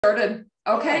Started.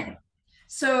 Okay.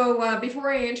 So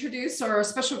before I introduce our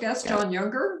special guest, Jon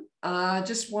Younger, I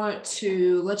just want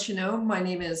to let you know my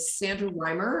name is Sandra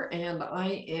Reimer, and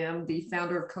I am the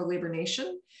founder of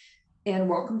CoLabourNation. And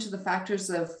welcome to the Factors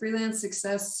of Freelance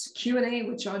Success Q&A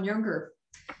with Jon Younger.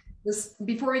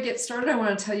 Before we get started, I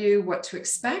want to tell you what to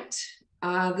expect.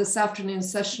 This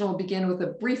afternoon's session will begin with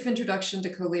a brief introduction to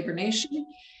CoLabourNation.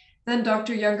 Then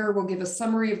Dr. Younger will give a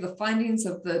summary of the findings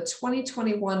of the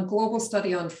 2021 global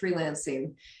study on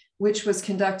freelancing, which was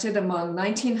conducted among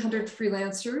 1,900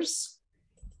 freelancers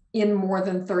in more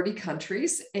than 30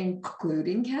 countries,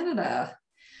 including Canada.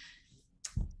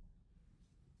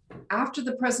 After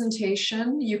the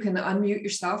presentation, you can unmute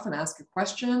yourself and ask a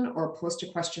question or post a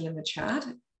question in the chat.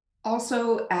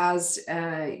 Also, as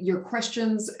your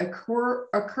questions occur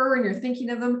and you're thinking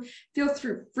of them, feel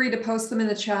free to post them in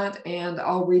the chat and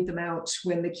I'll read them out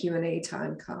when the Q&A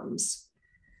time comes.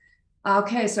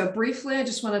 Okay, so briefly, I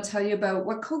just want to tell you about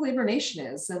what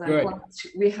CoLabourNation is. And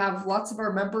we have lots of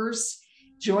our members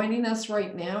joining us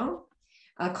right now.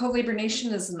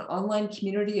 CoLabourNation is an online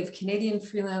community of Canadian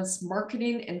freelance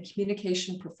marketing and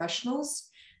communication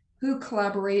professionals who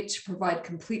collaborate to provide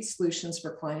complete solutions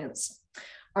for clients.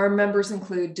 Our members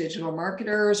include digital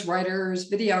marketers, writers,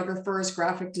 videographers,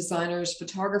 graphic designers,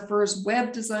 photographers,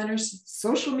 web designers,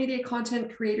 social media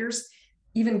content creators,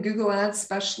 even Google Ads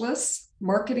specialists,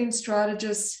 marketing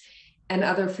strategists, and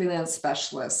other freelance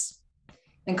specialists.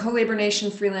 And CoLabourNation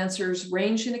freelancers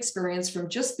range in experience from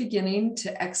just beginning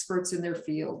to experts in their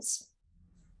fields.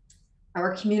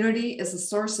 Our community is a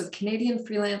source of Canadian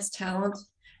freelance talent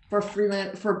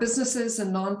for businesses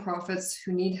and nonprofits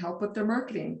who need help with their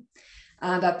marketing.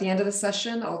 And at the end of the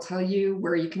session, I'll tell you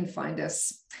where you can find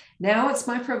us. Now it's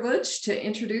my privilege to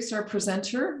introduce our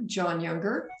presenter, Jon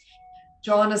Younger.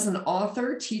 Jon is an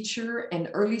author, teacher, and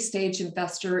early stage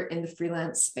investor in the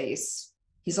freelance space.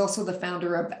 He's also the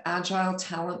founder of Agile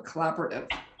Talent Collaborative.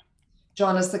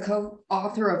 Jon is the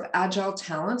co-author of Agile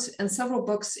Talent and several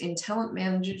books in talent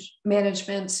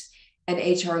management and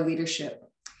HR leadership.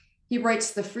 He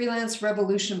writes the Freelance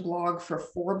Revolution blog for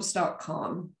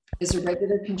Forbes.com, is a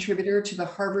regular contributor to the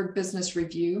Harvard Business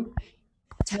Review,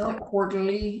 Talent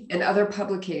Quarterly, and other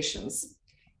publications.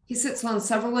 He sits on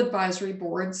several advisory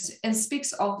boards and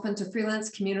speaks often to freelance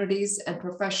communities and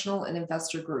professional and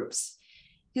investor groups.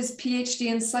 His PhD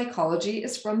in psychology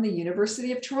is from the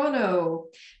University of Toronto.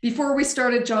 Before we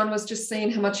started, Jon was just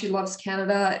saying how much he loves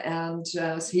Canada, and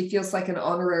so he feels like an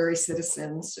honorary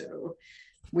citizen. So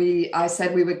I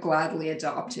said we would gladly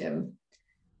adopt him.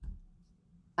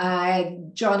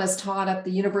 Jon has taught at the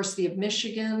University of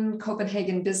Michigan,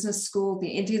 Copenhagen Business School, the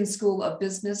Indian School of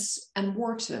Business, and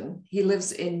Wharton. He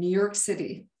lives in New York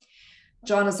City.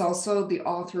 Jon is also the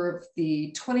author of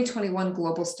the 2021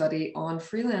 global study on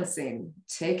freelancing.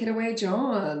 Take it away,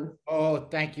 Jon. Oh,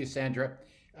 thank you, Sandra.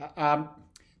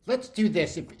 Let's do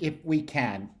this if we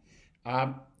can.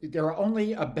 There are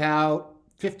only about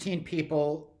 15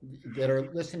 people that are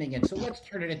listening in, so let's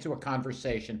turn it into a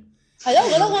conversation.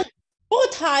 嗰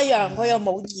個太陽佢又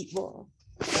冇熱喎。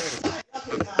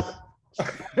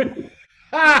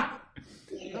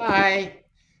Hi.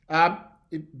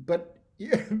 But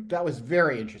that was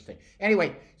very interesting.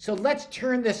 Anyway, so let's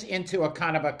turn this into a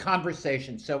kind of a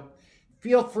conversation. So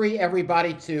feel free,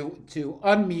 everybody, to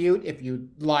unmute if you'd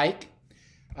like.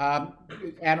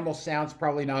 Animal sounds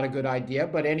probably not a good idea,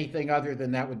 but anything other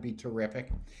than that would be terrific.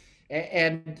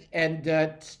 And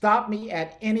stop me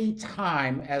at any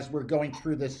time as we're going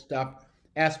through this stuff.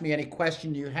 Ask me any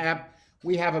question you have.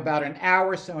 We have about an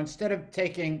hour, so instead of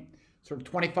taking sort of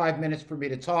 25 minutes for me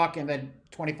to talk and then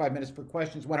 25 minutes for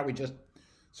questions, why don't we just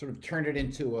sort of turn it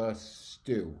into a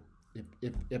stew,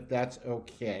 if that's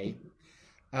okay.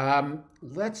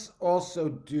 Let's also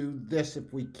do this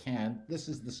if we can. This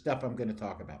is the stuff I'm going to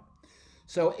talk about.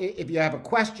 So if you have a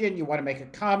question, you want to make a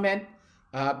comment,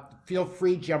 feel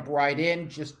free, jump right in.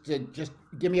 Just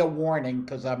give me a warning,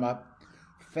 because I'm a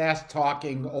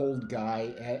fast-talking old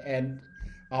guy, and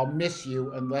I'll miss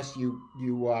you unless you're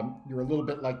a little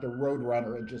bit like the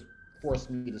Roadrunner and just force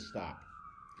me to stop.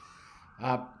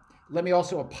 Let me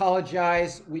also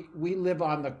apologize. We live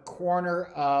on the corner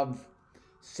of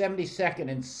 72nd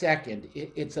and 2nd.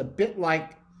 It's a bit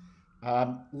like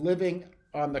living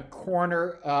on the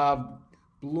corner of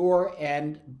Bloor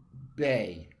and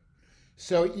Bay.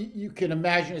 So you can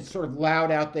imagine it's sort of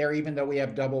loud out there, even though we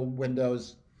have double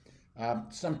windows.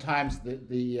 Sometimes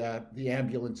the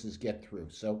ambulances get through,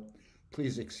 so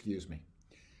please excuse me.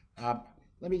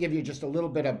 Let me give you just a little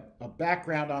bit of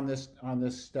background on this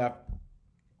stuff.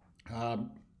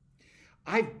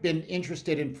 I've been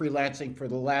interested in freelancing for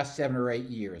the last 7 or 8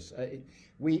 years.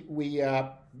 We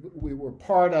were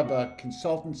part of a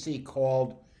consultancy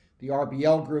called the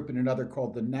RBL Group and another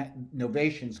called the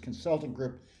Novations Consulting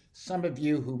Group. Some of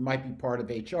you who might be part of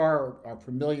HR are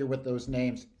familiar with those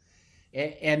names.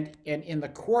 And in the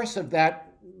course of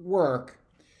that work,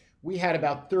 we had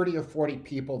about 30 or 40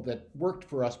 people that worked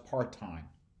for us part-time.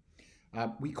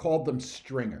 We called them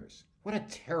stringers. What a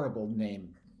terrible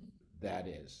name that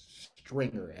is.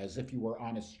 Stringer, as if you were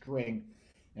on a string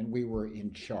and we were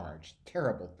in charge.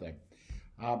 Terrible thing.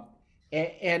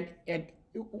 And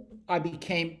I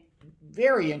became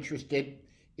very interested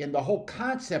in the whole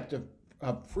concept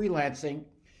of freelancing.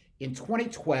 In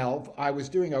 2012, I was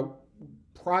doing a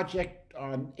project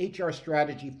on HR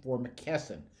strategy for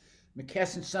McKesson.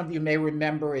 McKesson, some of you may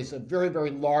remember, is a very,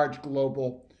 very large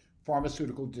global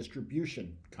pharmaceutical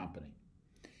distribution company.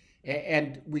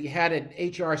 And we had an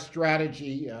HR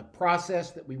strategy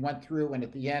process that we went through, and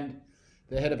at the end,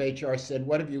 the head of HR said,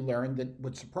 "What have you learned that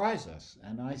would surprise us?"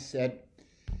 And I said,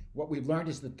 "What we've learned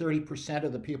is that 30%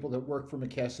 of the people that work for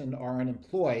McKesson are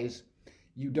unemployees.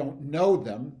 You don't know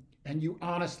them, and you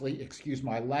honestly, excuse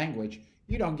my language,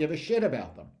 you don't give a shit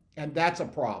about them. And that's a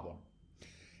problem."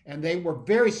 And they were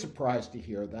very surprised to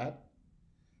hear that.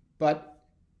 But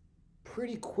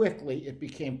pretty quickly, it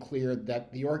became clear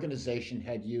that the organization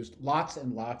had used lots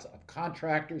and lots of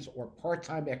contractors or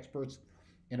part-time experts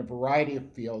in a variety of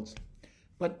fields,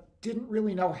 but didn't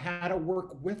really know how to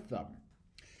work with them.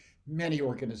 Many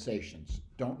organizations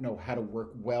don't know how to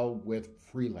work well with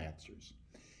freelancers.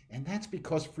 And that's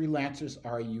because freelancers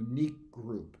are a unique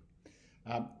group.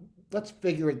 Let's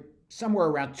figure somewhere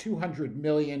around 200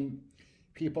 million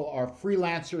people are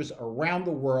freelancers around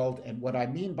the world. And what I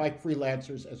mean by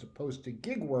freelancers as opposed to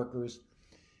gig workers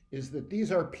is that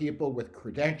these are people with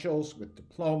credentials, with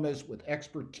diplomas, with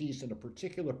expertise in a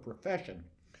particular profession,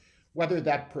 whether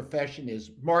that profession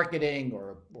is marketing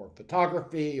or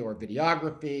photography or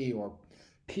videography or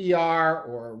PR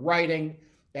or writing,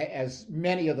 as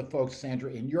many of the folks,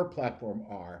 Sandra, in your platform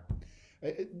are.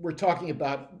 We're talking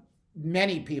about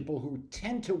many people who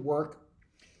tend to work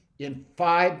in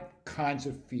 5 kinds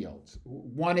of fields.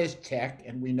 One is tech,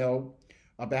 and we know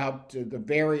about the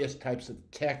various types of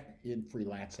tech in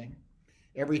freelancing,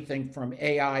 everything from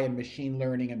AI and machine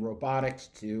learning and robotics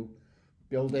to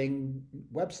building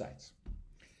websites.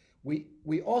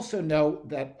 We also know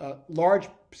that a large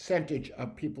percentage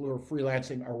of people who are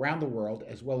freelancing around the world,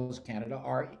 as well as Canada,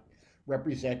 are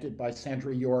represented by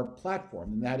Sandra, your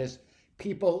platform, and that is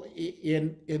people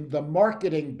in the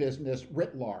marketing business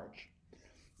writ large.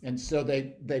 And so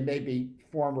they may be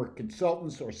former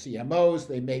consultants or CMOs.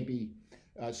 They may be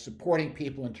supporting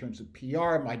people in terms of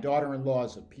PR. My daughter-in-law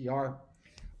is a PR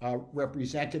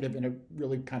representative in a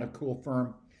really kind of cool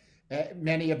firm.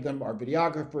 Many of them are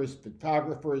videographers,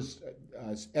 photographers,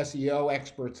 SEO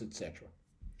experts, etc.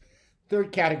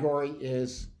 Third category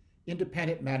is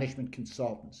independent management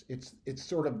consultants. It's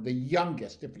sort of the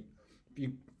youngest. If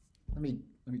you let me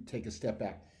take a step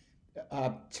back.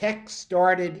 Tech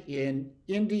started in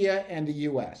India and the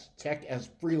US. Tech as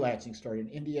freelancing started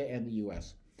in India and the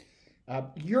US.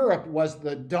 Europe was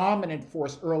the dominant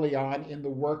force early on in the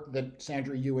work that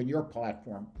Sandra, you and your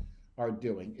platform are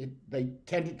doing. They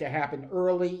tended to happen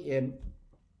early in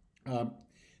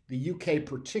the UK,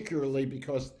 particularly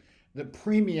because the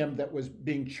premium that was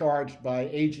being charged by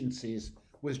agencies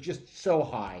was just so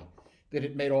high that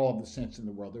it made all of the sense in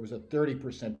the world. There was a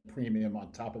 30% premium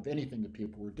on top of anything that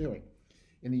people were doing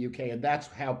in the UK, and that's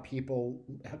how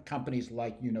companies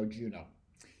like Juno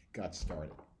got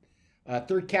started.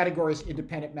 Third category is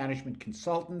independent management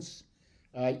consultants.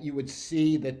 You would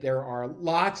see that there are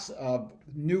lots of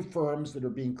new firms that are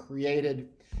being created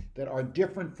that are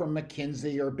different from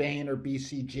McKinsey or Bain or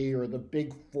BCG or the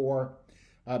big four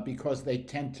because they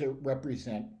tend to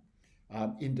represent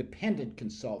independent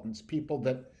consultants, people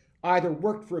that either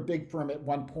worked for a big firm at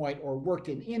one point or worked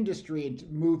in industry and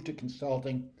moved to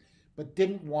consulting, but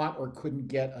didn't want or couldn't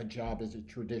get a job as a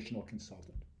traditional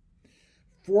consultant.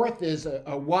 Fourth is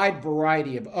a wide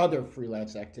variety of other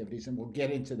freelance activities, and we'll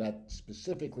get into that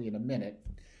specifically in a minute.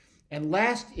 And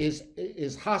last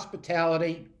is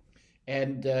hospitality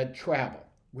and travel,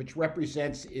 which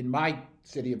represents, in my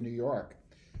city of New York,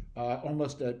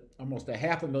 almost a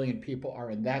 500,000 people are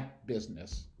in that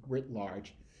business writ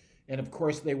large. And of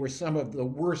course, they were some of the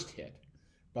worst hit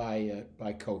by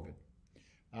COVID.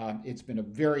 It's been a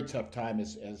very tough time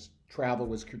as travel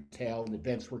was curtailed,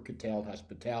 events were curtailed,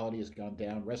 hospitality has gone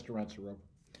down, restaurants are open,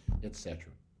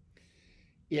 etc.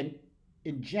 In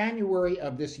January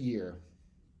of this year,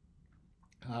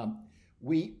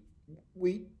 we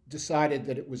decided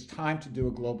that it was time to do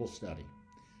a global study.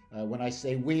 When I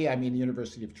say we, I mean the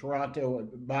University of Toronto,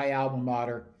 my alma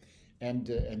mater,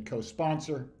 and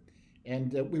co-sponsor.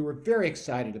 And we were very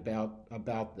excited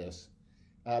about this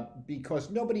because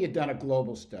nobody had done a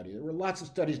global study. There were lots of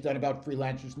studies done about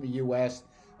freelancers in the US,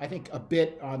 I think a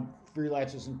bit on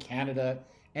freelancers in Canada,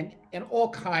 and all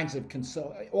kinds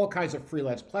of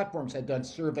freelance platforms had done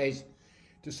surveys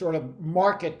to sort of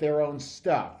market their own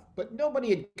stuff. But nobody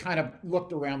had kind of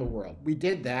looked around the world. We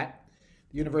did that.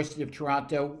 The University of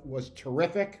Toronto was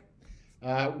terrific.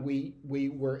 We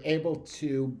were able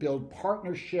to build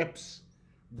partnerships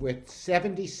with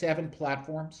 77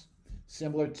 platforms,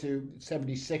 similar to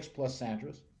 76 plus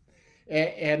Sandra's,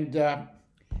 and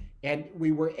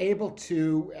we were able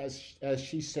to, as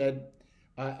she said,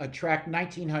 attract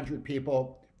 1,900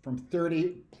 people from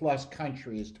 30 plus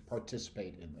countries to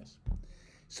participate in this.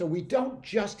 So we don't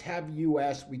just have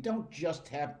US, we don't just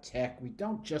have tech, we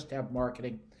don't just have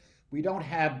marketing, we don't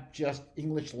have just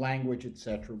English language,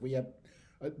 etc. We have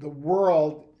the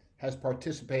world has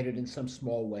participated in some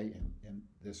small way in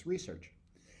this research.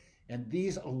 And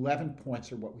these 11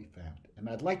 points are what we found. And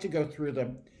I'd like to go through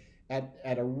them at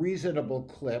a reasonable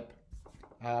clip,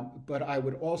 but I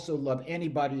would also love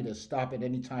anybody to stop me at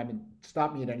any time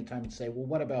and say, well,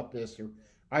 what about this? Or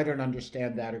I don't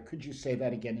understand that, or could you say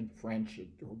that again in French,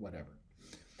 or whatever.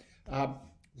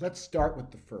 Let's start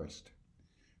with the first.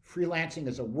 Freelancing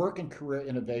is a work and career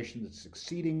innovation that's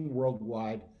succeeding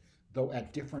worldwide, though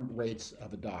at different rates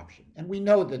of adoption. And we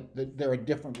know that there are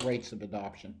different rates of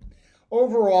adoption.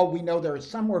 Overall, we know there are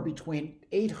somewhere between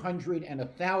 800 and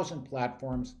 1,000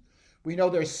 platforms. We know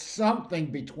there's something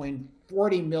between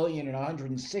 40 million and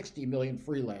 160 million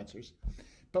freelancers.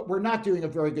 But we're not doing a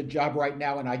very good job right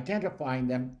now in identifying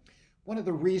them. One of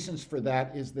the reasons for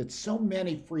that is that so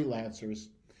many freelancers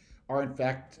are in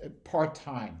fact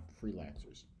part-time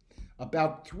freelancers.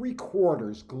 About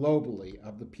 3/4 globally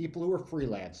of the people who are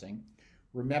freelancing,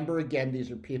 remember again, these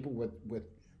are people with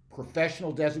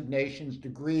professional designations,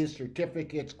 degrees,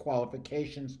 certificates,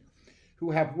 qualifications, who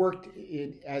have worked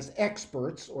as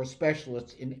experts or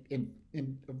specialists in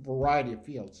a variety of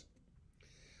fields.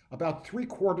 About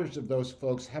 3/4 of those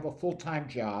folks have a full-time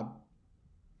job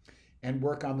and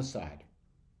work on the side.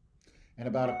 And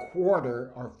about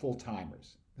 1/4 are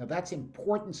full-timers. Now that's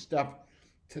important stuff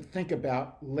to think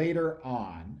about later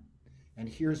on, and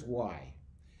here's why.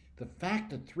 The fact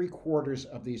that 3/4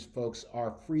 of these folks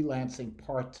are freelancing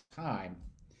part-time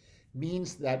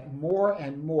means that more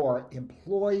and more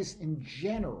employees in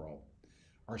general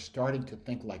are starting to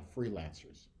think like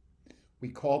freelancers. We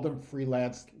call them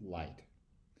freelance light.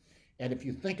 And if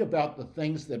you think about the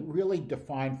things that really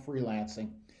define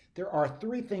freelancing, there are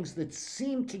 3 things that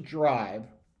seem to drive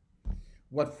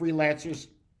what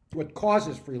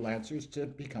causes freelancers to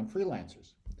become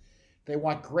freelancers. They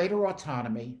want greater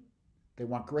autonomy, they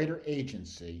want greater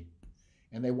agency,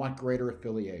 and they want greater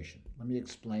affiliation. Let me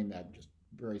explain that just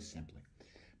very simply.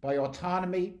 By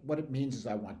autonomy, what it means is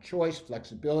I want choice,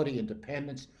 flexibility,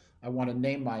 independence. I want to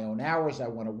name my own hours. I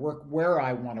want to work where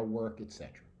I want to work,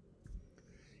 etc.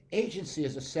 Agency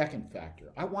is a second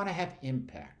factor. I want to have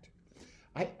impact.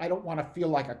 I don't want to feel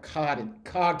like a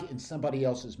cog in somebody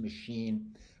else's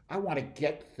machine. I want to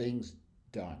get things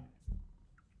done.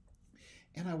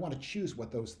 And I want to choose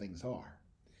what those things are.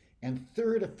 And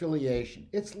third, affiliation.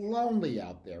 It's lonely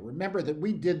out there. Remember that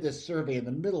we did this survey in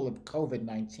the middle of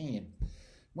COVID-19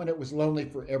 when it was lonely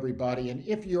for everybody. And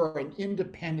if you're an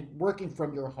independent working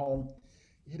from your home,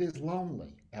 it is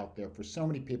lonely out there for so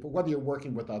many people, whether you're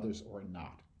working with others or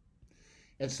not.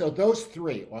 And so those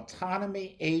 3,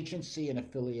 autonomy, agency, and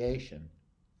affiliation,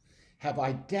 have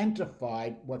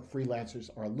identified what freelancers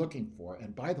are looking for.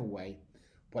 And by the way,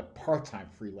 what part-time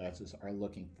freelancers are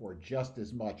looking for just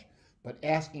as much, but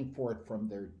asking for it from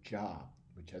their job,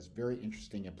 which has very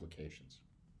interesting implications.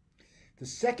 The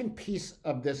second piece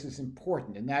of this is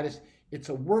important, and that is it's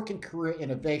a work and career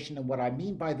innovation. And what I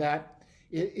mean by that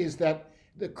is that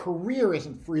the career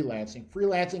isn't freelancing.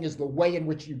 Freelancing is the way in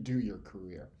which you do your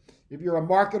career. If you're a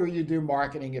marketer, you do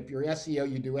marketing. If you're SEO,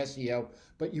 you do SEO,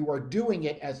 but you are doing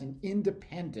it as an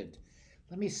independent.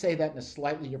 Let me say that in a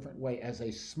slightly different way, as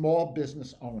a small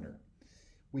business owner.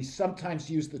 We sometimes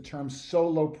use the term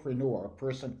solopreneur, a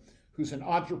person who's an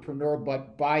entrepreneur,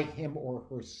 but by him or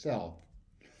herself,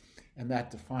 and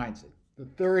that defines it. The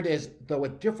third is, though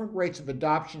at different rates of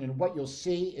adoption, and what you'll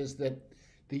see is that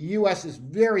the US is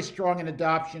very strong in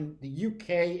adoption, the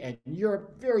UK and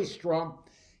Europe, very strong.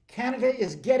 Canada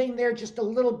is getting there just a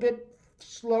little bit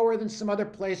slower than some other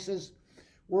places.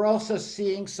 We're also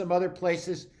seeing some other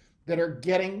places that are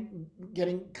getting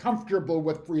comfortable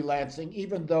with freelancing,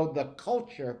 even though the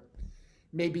culture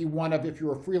maybe one of, if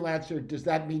you're a freelancer, does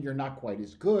that mean you're not quite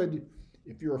as good?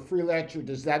 If you're a freelancer,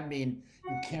 does that mean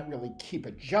you can't really keep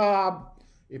a job?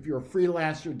 If you're a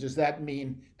freelancer, does that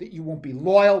mean that you won't be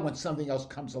loyal when something else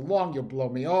comes along? You'll blow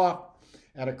me off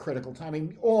at a critical time. I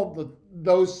mean,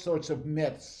 those sorts of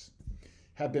myths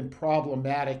have been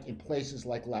problematic in places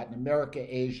like Latin America,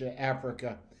 Asia,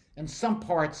 Africa, and some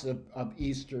parts of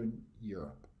Eastern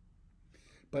Europe.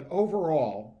 But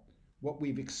overall, what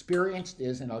we've experienced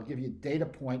is, and I'll give you data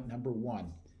point number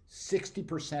one,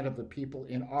 60% of the people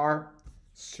in our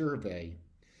survey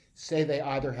say they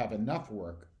either have enough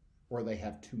work or they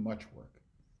have too much work.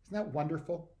 Isn't that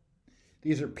wonderful?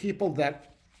 These are people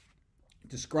that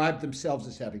describe themselves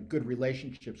as having good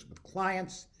relationships with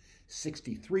clients.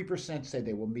 63% say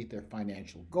they will meet their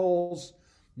financial goals.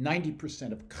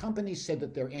 90% of companies say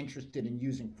that they're interested in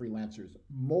using freelancers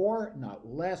more, not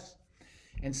less.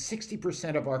 And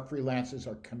 60% of our freelancers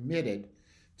are committed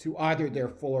to either their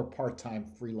full or part-time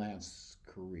freelance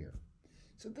career.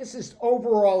 So this is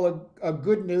overall a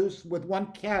good news with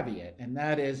one caveat, and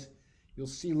that is, you'll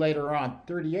see later on,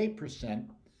 38%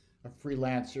 of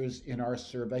freelancers in our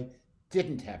survey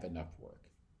didn't have enough work.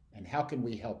 And how can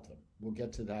we help them? We'll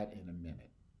get to that in a minute.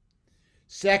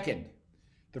 Second,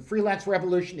 the freelance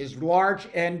revolution is large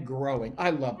and growing. I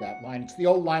love that line. It's the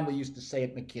old line we used to say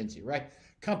at McKinsey, right?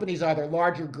 Companies either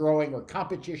large or growing, or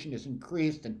competition is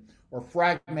increased, or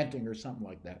fragmenting, or something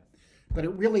like that. But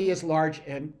it really is large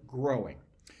and growing.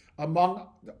 Among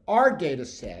our data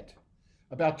set,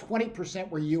 about 20%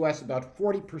 were US, about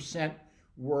 40%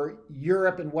 were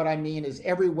Europe, and what I mean is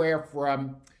everywhere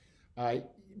from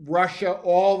Russia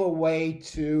all the way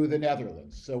to the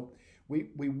Netherlands. So we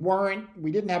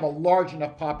didn't have a large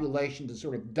enough population to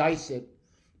sort of dice it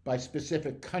by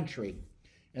specific country,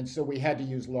 and so we had to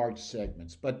use large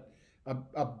segments. But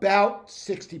about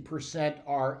 60%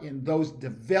 are in those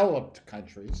developed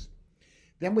countries.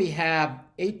 Then we have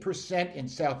 8% in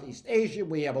Southeast Asia,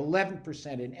 we have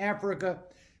 11% in Africa,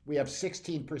 we have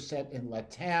 16% in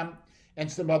LATAM, and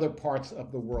some other parts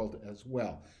of the world as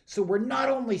well. So we're not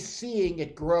only seeing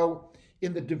it grow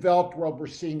in the developed world, we're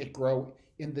seeing it grow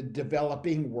in the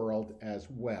developing world as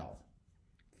well.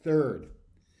 Third,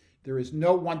 there is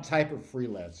no one type of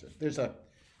freelancer. There's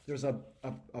a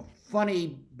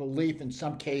funny belief in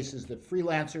some cases that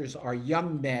freelancers are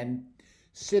young men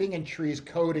sitting in trees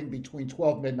coding between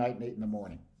 12 midnight and 8 in the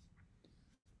morning.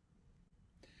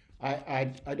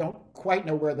 I don't quite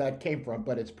know where that came from,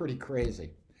 but it's pretty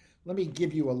crazy. Let me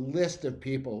give you a list of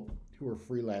people who are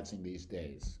freelancing these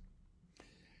days.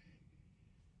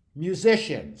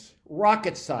 Musicians,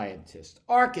 rocket scientists,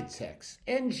 architects,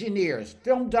 engineers,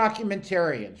 film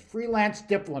documentarians, freelance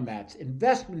diplomats,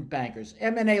 investment bankers,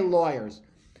 M&A lawyers,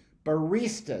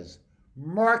 baristas,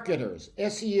 marketers,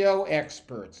 SEO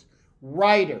experts,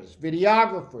 writers,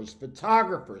 videographers,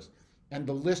 photographers, and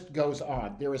the list goes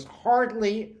on. There is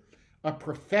hardly a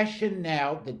profession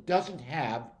now that doesn't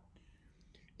have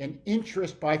an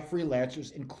interest by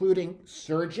freelancers, including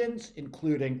surgeons,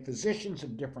 including physicians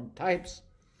of different types,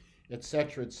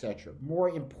 etc., etc. More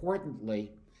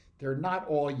importantly, they're not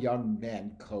all young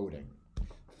men coding.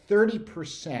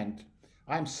 30%,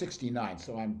 I'm 69,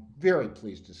 so I'm very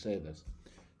pleased to say this,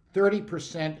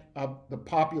 30% of the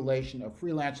population of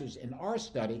freelancers in our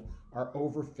study are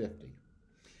over 50.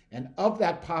 And of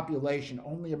that population,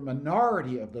 only a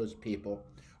minority of those people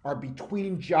are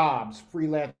between jobs,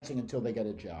 freelancing until they get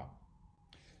a job.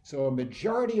 So a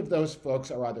majority of those folks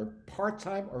are either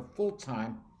part-time or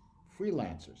full-time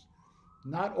freelancers.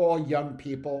 Not all young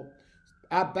people,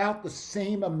 about the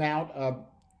same amount of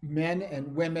men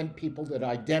and women, people that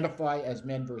identify as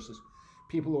men versus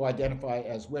people who identify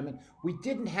as women. We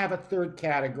didn't have a third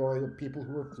category of people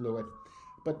who were fluid,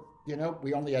 but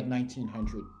we only had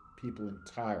 1,900 people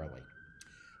entirely.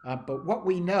 But what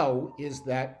we know is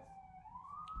that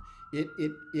it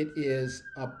is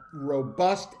a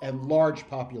robust and large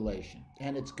population,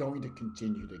 and it's going to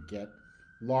continue to get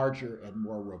larger and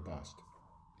more robust.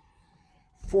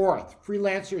 Fourth,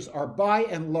 freelancers are by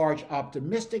and large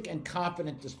optimistic and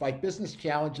confident despite business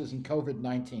challenges and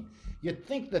COVID-19. You'd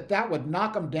think that would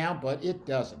knock them down, but it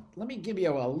doesn't. Let me give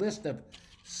you a list of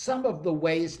some of the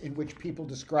ways in which people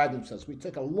describe themselves. We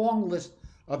took a long list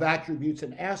of attributes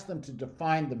and asked them to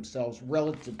define themselves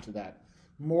relative to that,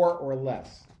 more or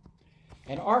less.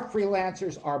 And our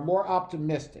freelancers are more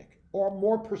optimistic or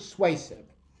more persuasive.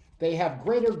 They have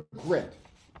greater grit.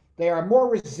 They are more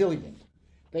resilient.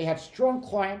 They have strong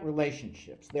client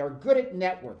relationships. They are good at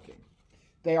networking.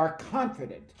 They are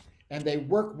confident, and they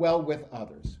work well with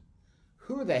others.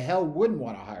 Who the hell wouldn't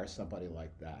want to hire somebody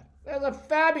like that? There's a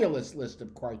fabulous list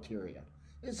of criteria.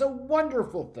 It's a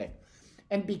wonderful thing.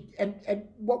 And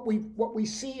what we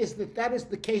see is that is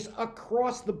the case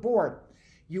across the board.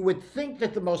 You would think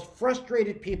that the most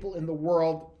frustrated people in the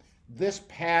world this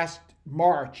past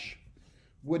March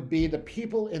would be the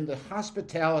people in the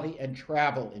hospitality and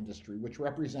travel industry, which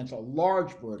represents a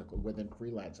large vertical within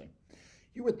freelancing.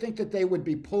 You would think that they would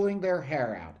be pulling their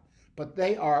hair out, but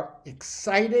they are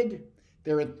excited,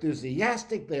 they're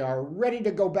enthusiastic, they are ready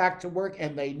to go back to work,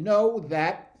 and they know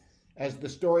that, as the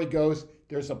story goes,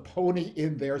 there's a pony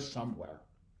in there somewhere.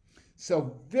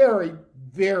 So very,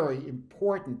 very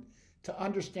important to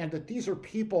understand that these are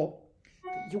people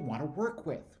that you want to work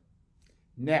with.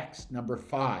 Next, number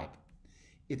 5.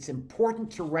 It's important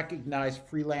to recognize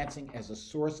freelancing as a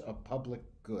source of public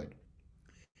good.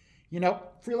 You know,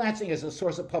 freelancing is a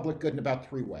source of public good in about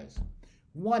 3 ways.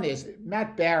 One is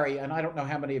Matt Barry, and I don't know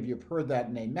how many of you have heard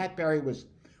that name. Matt Barry was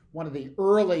one of the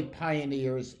early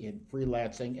pioneers in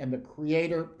freelancing and the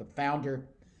creator, the founder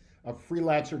of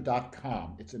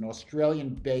Freelancer.com. It's an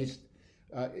Australian-based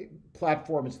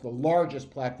platform. It's the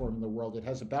largest platform in the world. It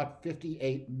has about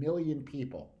 58 million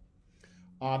people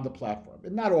on the platform.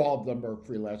 And not all of them are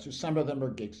freelancers. Some of them are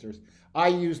gigsters. I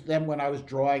used them when I was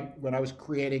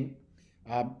creating,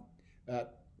 what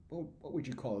would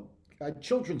you call it?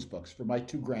 Children's books for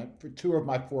for 2 of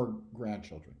my 4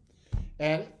 grandchildren.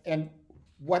 And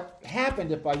what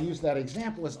happened, if I use that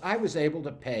example, is I was able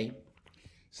to pay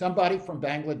somebody from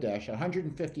Bangladesh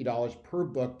 $150 per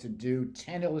book to do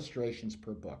 10 illustrations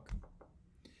per book.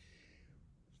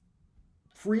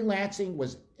 Freelancing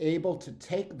was able to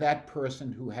take that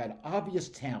person who had obvious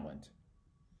talent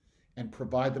and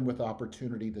provide them with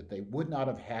opportunity that they would not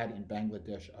have had in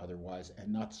Bangladesh otherwise,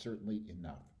 and not certainly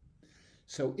enough.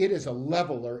 So it is a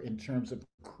leveler in terms of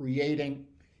creating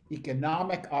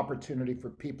economic opportunity for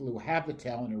people who have the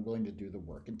talent and are willing to do the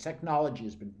work. And technology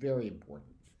has been very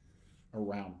important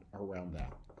around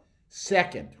that.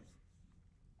 Second,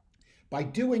 by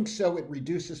doing so, it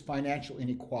reduces financial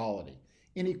inequality.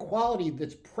 Inequality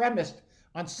that's premised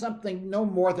on something no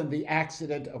more than the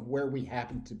accident of where we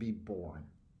happen to be born.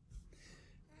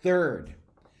 Third,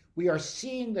 we are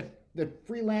seeing that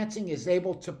freelancing is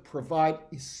able to provide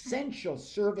essential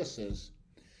services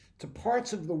to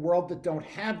parts of the world that don't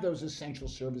have those essential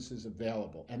services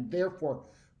available, and therefore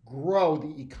grow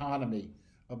the economy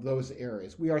of those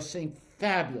areas. We are seeing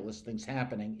fabulous things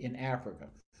happening in Africa.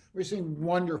 We're seeing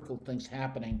wonderful things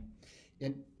happening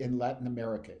in Latin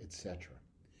America, etc.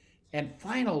 And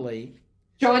finally,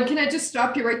 Jon, can I just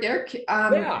stop you right there?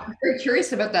 Yeah. I'm very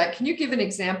curious about that. Can you give an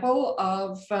example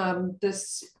of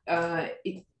this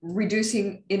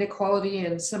reducing inequality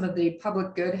and some of the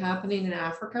public good happening in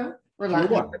Africa or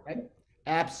Latin America?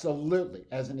 Absolutely.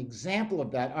 As an example of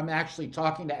that, I'm actually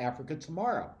talking to Africa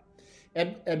tomorrow.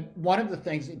 And one of the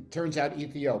things, it turns out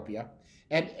Ethiopia,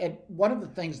 and one of the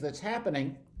things that's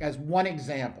happening, as one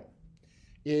example,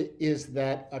 is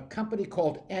that a company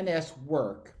called NS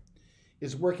Work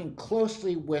is working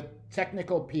closely with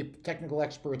technical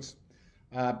experts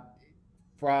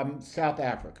from South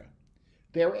Africa.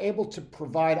 They're able to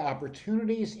provide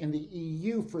opportunities in the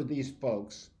EU for these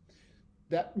folks.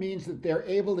 That means that they're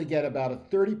able to get about a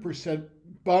 30%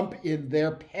 bump in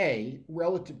their pay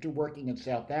relative to working in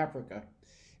South Africa.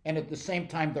 And at the same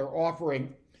time, they're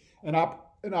offering an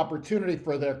opportunity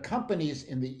for their companies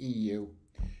in the EU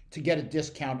to get a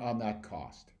discount on that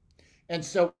cost. And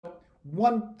so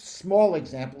one small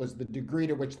example is the degree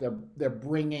to which they're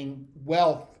bringing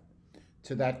wealth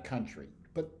to that country.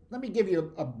 But let me give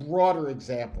you a broader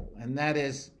example, and that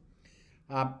is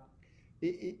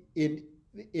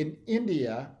in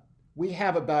India, we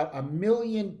have about 1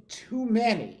 million too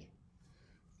many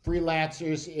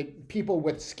freelancers, people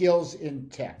with skills in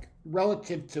tech.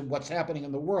 Relative to what's happening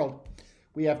in the world,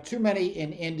 we have too many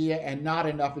in India and not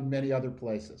enough in many other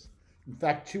places. In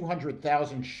fact,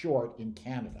 200,000 short in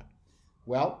Canada.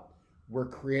 Well, we're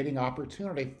creating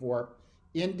opportunity for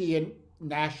Indian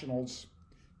nationals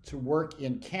to work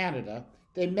in Canada.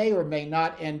 They may or may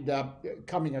not end up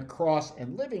coming across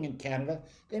and living in Canada.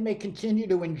 They may continue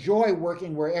to enjoy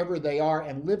working wherever they are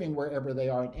and living wherever they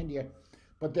are in India,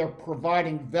 but they're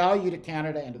providing value to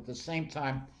Canada, and at the same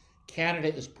time,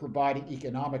 Canada is providing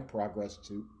economic progress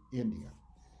to India.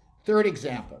 Third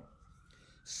example,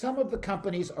 some of the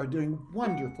companies are doing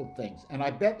wonderful things, and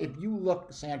I bet if you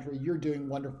look, Sandra, you're doing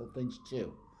wonderful things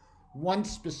too. One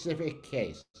specific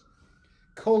case,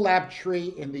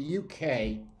 CoLabourNation in the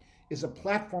UK is a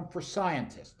platform for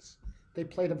scientists. They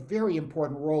played a very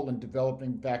important role in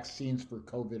developing vaccines for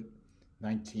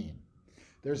COVID-19.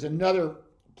 There's another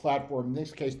platform, in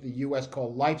this case the US,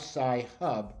 called LifeSci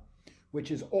Hub,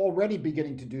 which is already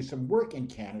beginning to do some work in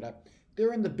Canada,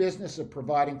 They're in the business of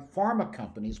providing pharma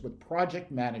companies with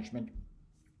project management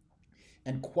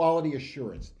and quality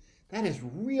assurance. That is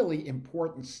really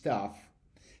important stuff.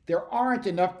 There aren't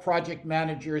enough project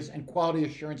managers and quality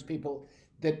assurance people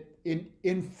that in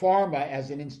pharma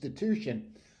as an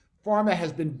institution. Pharma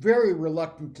has been very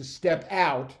reluctant to step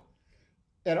out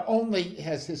and only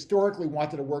has historically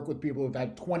wanted to work with people who've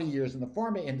had 20 years in the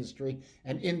pharma industry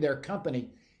and in their company.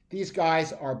 These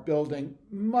guys are building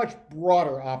much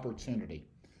broader opportunity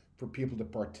for people to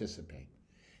participate.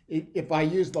 If I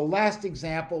use the last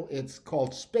example, it's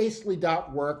called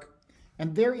Spacely.work,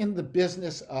 and they're in the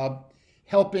business of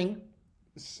helping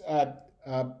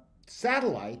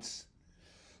satellites,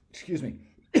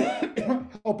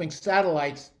 helping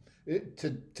satellites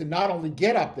to not only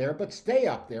get up there, but stay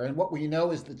up there. And what we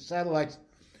know is that satellites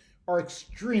are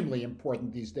extremely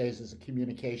important these days as a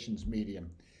communications medium.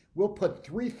 We'll put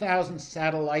 3,000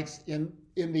 satellites in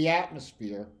the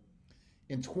atmosphere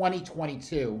in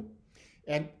 2022.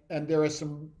 And there are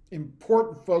some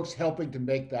important folks helping to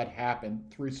make that happen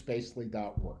through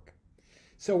Spacely.work.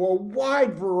 So a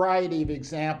wide variety of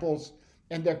examples,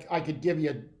 and I could give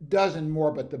you a dozen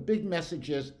more, but the big message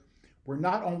is we're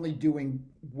not only doing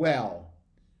well,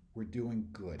 we're doing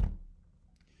good.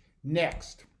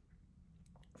 Next,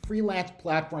 freelance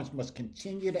platforms must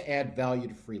continue to add value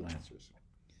to freelancers.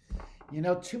 You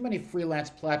know, too many freelance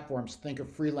platforms think of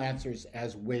freelancers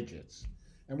as widgets.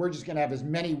 And we're just going to have as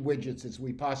many widgets as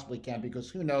we possibly can, because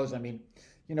who knows? I mean,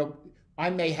 you know, I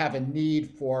may have a need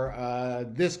for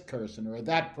this person or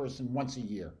that person once a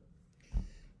year.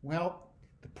 Well,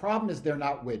 the problem is they're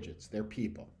not widgets, they're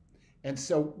people. And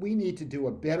so we need to do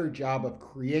a better job of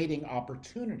creating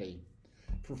opportunity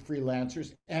for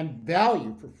freelancers and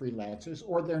value for freelancers,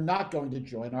 or they're not going to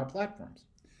join our platforms.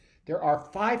 There are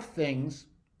 5 things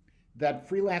that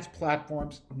freelance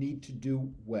platforms need to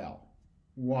do well.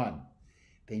 1,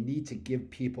 they need to give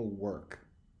people work.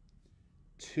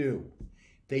 2,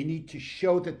 they need to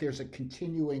show that there's a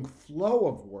continuing flow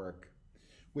of work,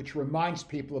 which reminds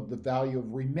people of the value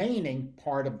of remaining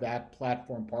part of that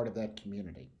platform, part of that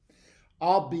community.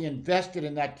 I'll be invested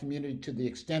in that community to the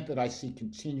extent that I see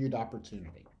continued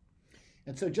opportunity.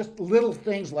 And so just little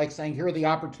things like saying, here are the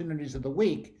opportunities of the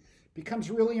week,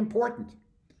 becomes really important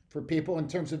for people in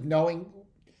terms of knowing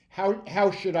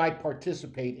how should I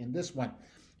participate in this one.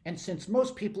 And since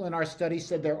most people in our study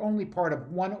said they're only part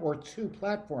of 1 or 2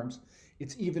 platforms,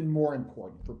 it's even more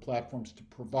important for platforms to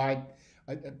provide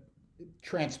a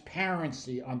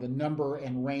transparency on the number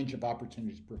and range of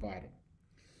opportunities provided.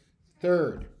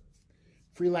 3rd,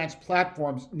 freelance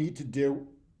platforms need to do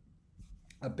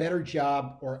a better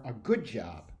job or a good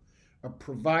job of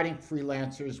providing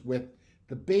freelancers with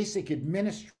the basic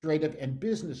administrative and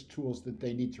business tools that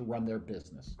they need to run their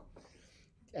business.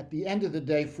 At the end of the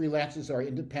day, freelancers are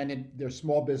independent. They're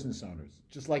small business owners,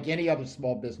 just like any other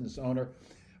small business owner.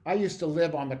 I used to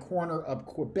live on the corner of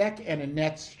Quebec and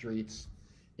Annette Streets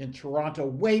in Toronto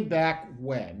way back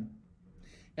when.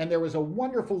 And there was a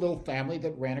wonderful little family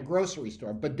that ran a grocery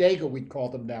store, bodega we'd call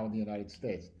them now in the United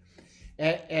States.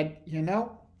 And you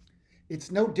know,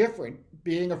 it's no different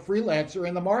being a freelancer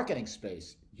in the marketing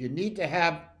space. You need to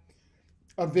have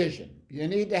a vision. You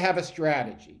need to have a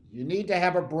strategy. You need to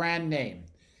have a brand name.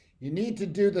 You need to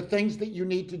do the things that you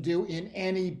need to do in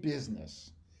any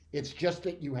business. It's just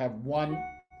that you have one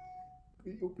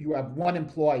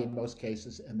employee in most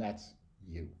cases, and that's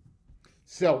you.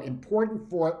 So important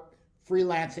for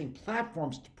freelancing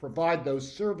platforms to provide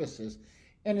those services,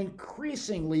 and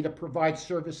increasingly to provide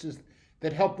services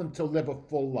that help them to live a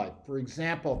full life. For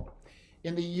example,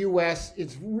 in the US,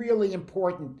 it's really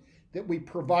important that we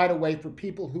provide a way for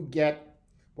people who get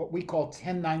what we call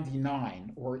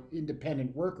 1099 or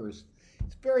independent workers.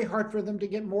 It's very hard for them to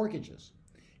get mortgages.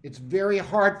 It's very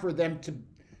hard for them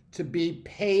to be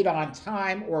paid on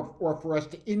time, or for us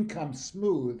to income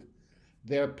smooth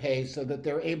their pay so that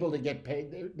they're able to get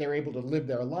paid, they're able to live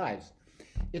their lives.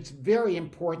 It's very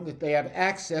important that they have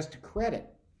access to credit.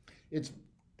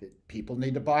 People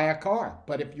need to buy a car,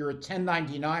 but if you're a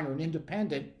 1099 or an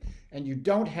independent and you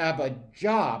don't have a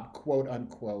job, quote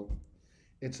unquote,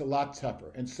 it's a lot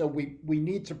tougher. And so we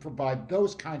need to provide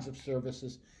those kinds of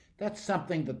services. That's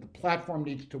something that the platform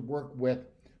needs to work with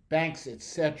banks,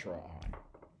 etc. on.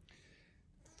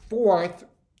 4th,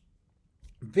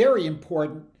 very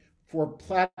important for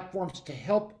platforms to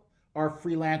help our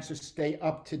freelancers stay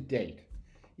up to date.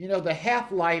 You know, the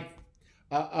half-life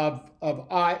of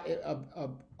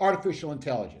artificial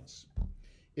intelligence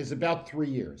is about 3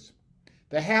 years.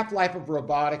 The half-life of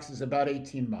robotics is about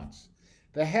 18 months.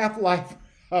 The half-life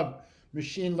of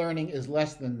machine learning is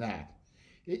less than that.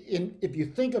 If you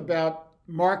think about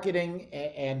marketing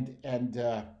and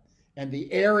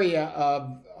the area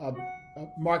of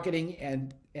marketing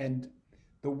and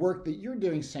the work that you're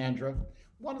doing, Sandra,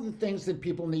 one of the things that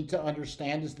people need to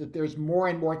understand is that there's more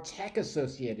and more tech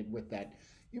associated with that.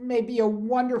 You may be a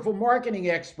wonderful marketing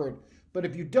expert, but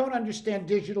if you don't understand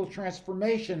digital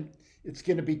transformation, it's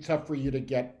going to be tough for you to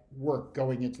get work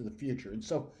going into the future. And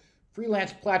so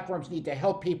freelance platforms need to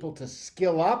help people to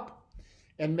skill up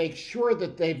and make sure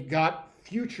that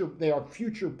they are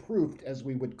future-proofed, as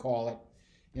we would call it,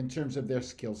 in terms of their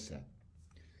skill set.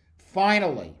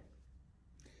 Finally,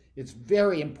 it's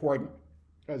very important,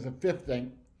 as a fifth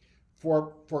thing,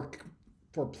 for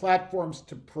platforms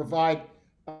to provide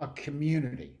a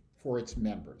community for its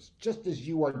members, just as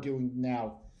you are doing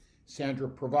now, Sandra,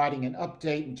 providing an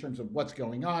update in terms of what's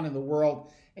going on in the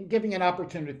world and giving an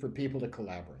opportunity for people to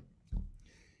collaborate.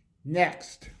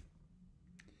 Next,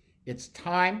 it's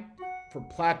time for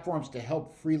platforms to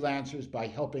help freelancers by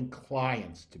helping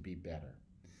clients to be better.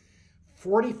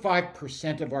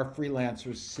 45% of our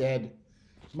freelancers said,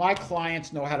 my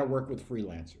clients know how to work with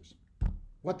freelancers.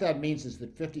 What that means is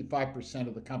that 55%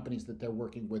 of the companies that they're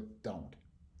working with don't.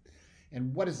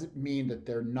 And what does it mean that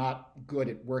they're not good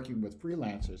at working with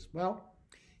freelancers? Well,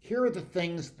 here are the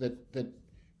things that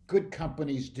good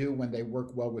companies do when they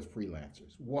work well with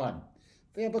freelancers. One,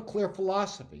 they have a clear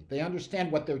philosophy. They understand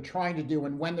what they're trying to do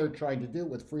and when they're trying to do it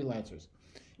with freelancers.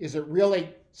 Is it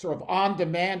really sort of on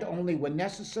demand only when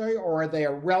necessary, or are they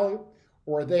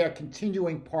a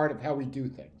continuing part of how we do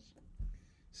things?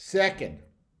 Second,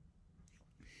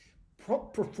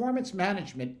 performance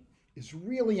management is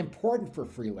really important for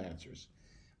freelancers.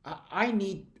 I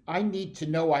need to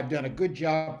know I've done a good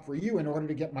job for you in order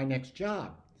to get my next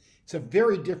job. It's a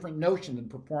very different notion than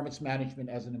performance management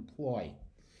as an employee.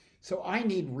 So I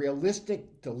need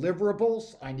realistic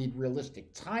deliverables. I need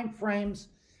realistic timeframes.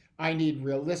 I need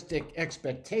realistic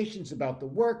expectations about the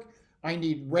work. I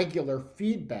need regular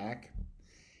feedback.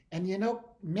 And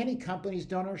many companies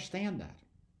don't understand that.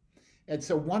 And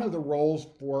so one of the roles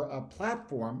for a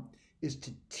platform is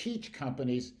to teach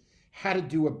companies how to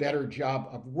do a better job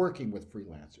of working with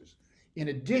freelancers. In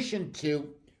addition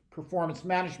to performance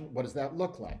management, what does that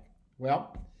look like?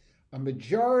 Well, a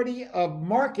majority of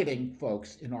marketing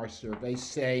folks in our survey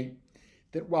say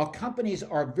that while companies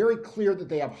are very clear that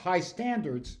they have high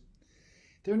standards,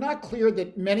 they're not clear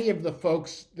that many of the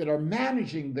folks that are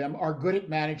managing them are good at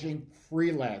managing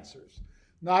freelancers.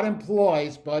 Not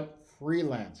employees, but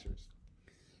freelancers.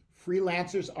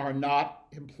 Freelancers are not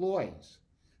employees.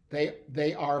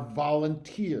 They are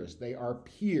volunteers. They are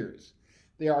peers.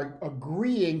 They are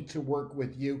agreeing to work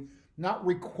with you, not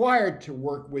required to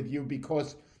work with you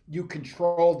because you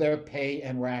control their pay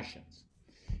and rations.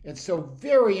 And so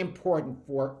very important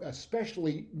for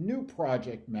especially new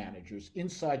project managers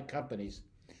inside companies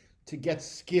to get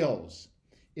skills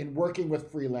in working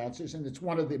with freelancers, and it's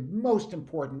one of the most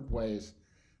important ways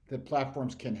that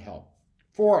platforms can help.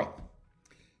 Fourth.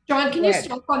 Jon, can you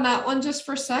stop on that one just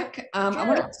for a sec? Sure. I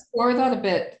want to explore that a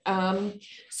bit.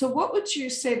 So what would you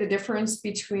say the difference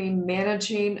between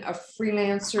managing a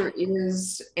freelancer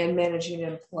is and managing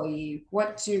an employee?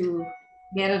 What do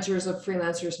managers of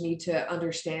freelancers need to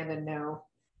understand and know?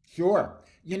 Sure.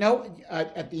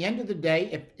 At the end of the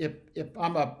day, if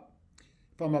I'm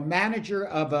a manager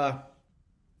of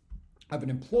an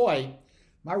employee,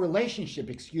 my relationship,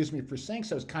 excuse me for saying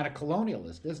so, is kind of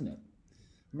colonialist, isn't it?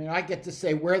 I mean, I get to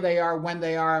say where they are, when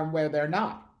they are, and where they're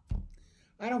not.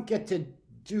 I don't get to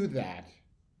do that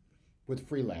with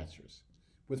freelancers.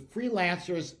 With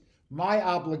freelancers, my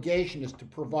obligation is to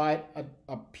provide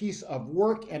a piece of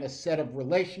work and a set of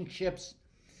relationships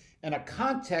and a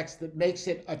context that makes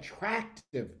it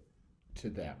attractive to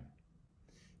them.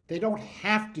 They don't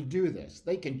have to do this.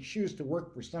 They can choose to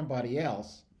work for somebody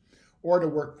else or to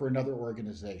work for another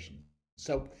organization.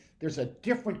 So there's a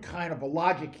different kind of a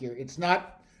logic here. It's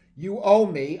not you owe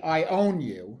me, I own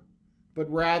you, but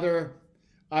rather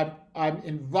I'm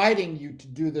inviting you to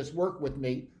do this work with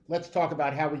me. Let's talk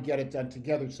about how we get it done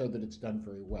together so that it's done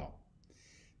very well.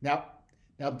 Now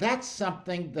that's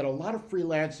something that a lot of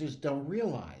freelancers don't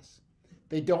realize.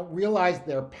 They don't realize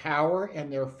their power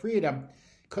and their freedom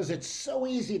because it's so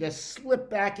easy to slip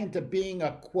back into being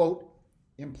a, quote,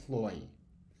 employee.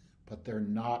 But they're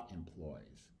not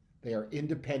employees. They are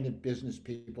independent business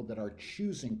people that are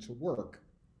choosing to work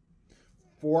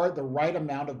for the right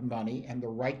amount of money and the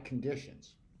right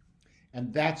conditions.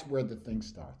 And that's where the thing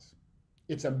starts.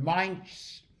 It's a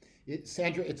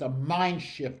Sandra, it's a mind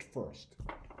shift first.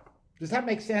 Does that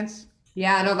make sense?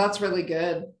 Yeah, no, that's really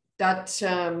good. That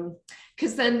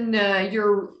because then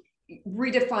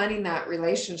redefining that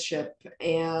relationship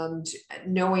and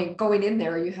knowing going in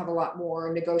there, you have a lot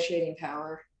more negotiating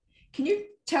power. Can you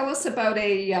tell us about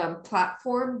a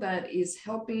platform that is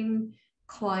helping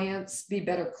clients be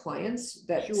better clients,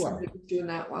 that Sure. somebody's doing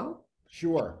that well?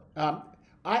 Sure.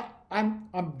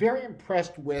 I'm very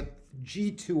impressed with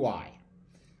G2I.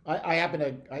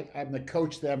 I'm to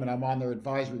coach them and I'm on their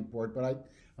advisory board, but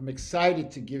I'm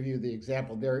excited to give you the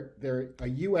example. They're a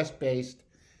US based.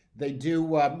 They do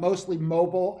mostly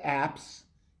mobile apps.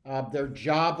 They're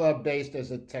Java based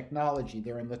as a technology.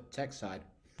 They're in the tech side.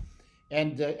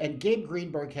 And Gabe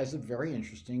Greenberg has a very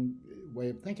interesting way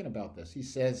of thinking about this. He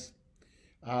says,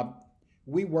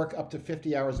 we work up to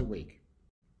 50 hours a week,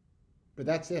 but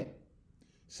that's it.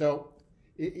 So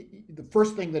the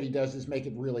first thing that he does is make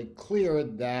it really clear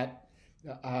that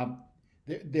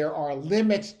there are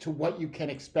limits to what you can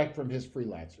expect from his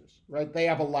freelancers, right? They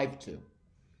have a life too.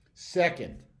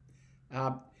 Second,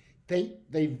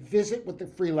 they visit with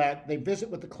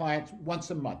the clients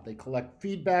once a month. They collect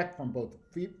feedback from both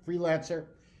the freelancer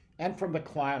and from the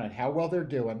client on how well they're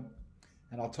doing,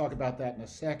 and I'll talk about that in a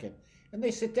second. And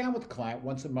they sit down with the client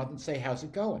once a month and say, how's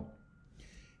it going?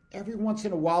 Every once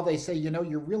in a while they say,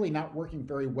 you're really not working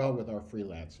very well with our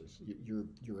freelancers.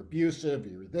 You're abusive,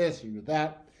 you're this, you're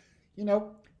that.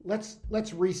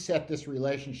 Let's reset this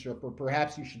relationship, or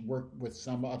perhaps you should work with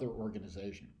some other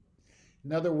organization.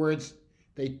 In other words,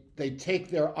 they take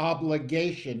their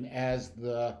obligation as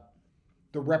the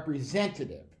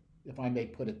representative, if I may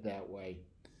put it that way,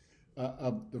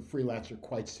 of the freelancer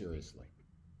quite seriously.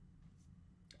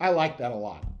 I like that a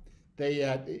lot.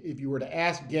 If you were to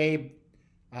ask Gabe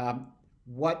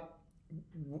what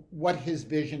his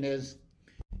vision is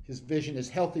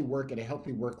healthy work and a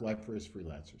healthy work life for his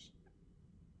freelancers.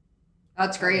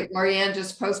 That's great. Lorianne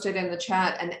just posted in the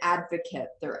chat, an advocate.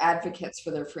 They're advocates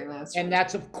for their freelancers. And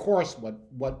that's, of course,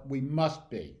 what we must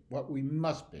be. What we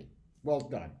must be. Well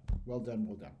done. Well done.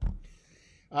 Well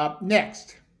done.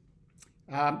 Next,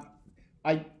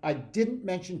 I didn't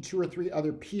mention 2 or 3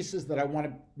 other pieces that I want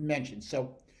to mention.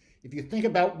 So if you think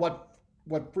about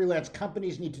what freelance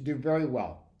companies need to do very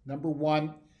well, number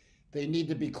 1, they need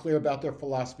to be clear about their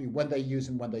philosophy when they use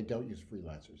and when they don't use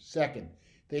freelancers. Second,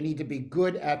 they need to be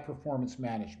good at performance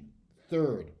management.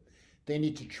 Third, they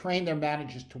need to train their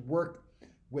managers to work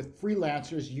with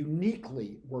freelancers,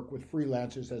 uniquely work with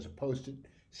freelancers, as opposed to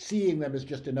seeing them as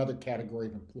just another category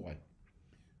of employee.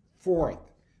 Fourth,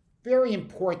 very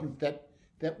important that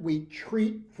we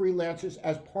treat freelancers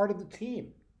as part of the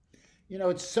team.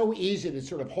 It's so easy to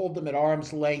sort of hold them at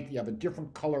arm's length. You have a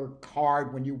different color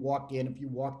card when you walk in, if you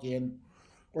walk in,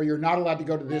 or you're not allowed to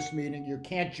go to this meeting, you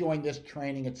can't join this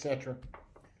training, etc.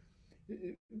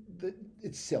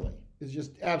 It's silly. It's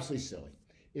just absolutely silly.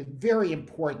 It's very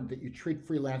important that you treat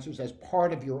freelancers as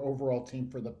part of your overall team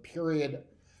for the period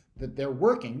that they're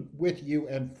working with you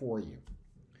and for you.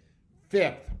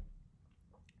 Fifth,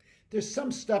 there's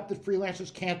some stuff that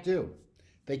freelancers can't do.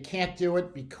 They can't do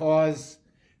it because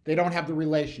they don't have the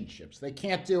relationships. They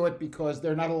can't do it because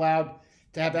they're not allowed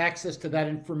to have access to that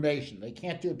information. They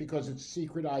can't do it because it's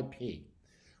secret IP.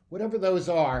 Whatever those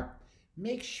are,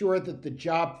 make sure that the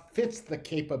job fits the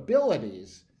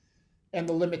capabilities and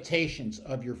the limitations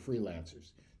of your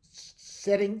freelancers.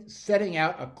 Setting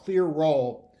out a clear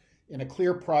role in a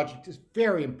clear project is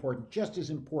very important, just as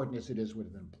important as it is with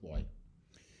an employee.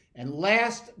 And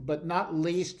last but not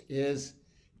least is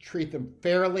treat them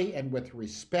fairly and with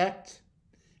respect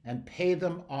and pay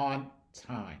them on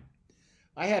time.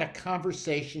 I had a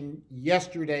conversation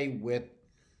yesterday with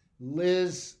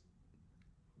Liz.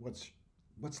 What's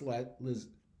Liz?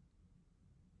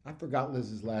 I forgot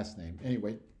Liz's last name.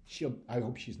 Anyway, I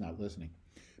hope she's not listening.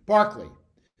 Barclay.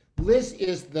 Liz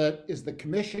is the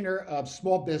commissioner of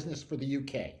small business for the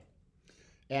UK.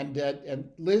 And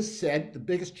Liz said the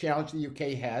biggest challenge the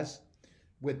UK has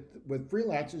with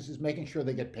freelancers is making sure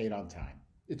they get paid on time.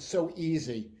 It's so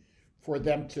easy for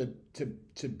them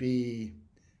to be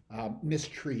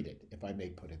mistreated, if I may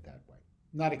put it that way.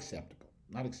 Not acceptable.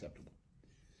 Not acceptable.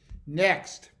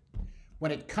 Next,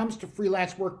 when it comes to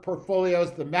freelance work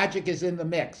portfolios, the magic is in the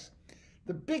mix.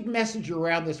 The big message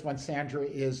around this one, Sandra,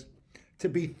 is to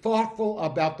be thoughtful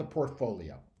about the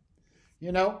portfolio.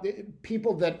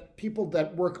 People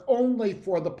that work only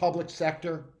for the public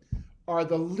sector are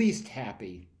the least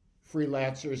happy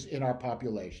freelancers in our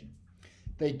population.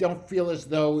 They don't feel as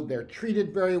though they're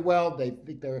treated very well. They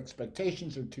think their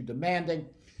expectations are too demanding,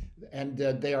 and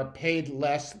they are paid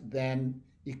less than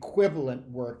equivalent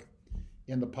work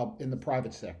in the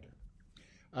private sector.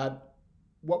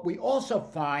 What we also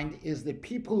find is that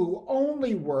people who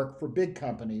only work for big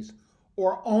companies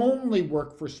or only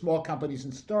work for small companies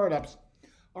and startups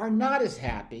are not as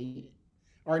happy,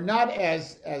 are not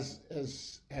as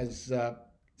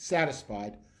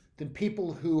satisfied than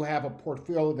people who have a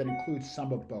portfolio that includes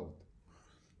some of both.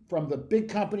 From the big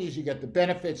companies, you get the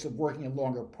benefits of working in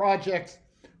longer projects.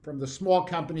 From the small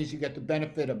companies, you get the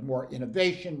benefit of more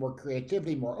innovation, more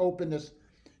creativity, more openness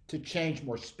to change,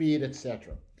 more speed,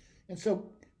 etc. And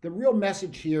so the real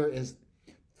message here is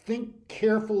think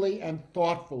carefully and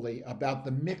thoughtfully about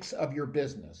the mix of your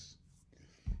business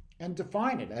and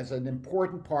define it as an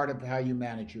important part of how you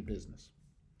manage your business.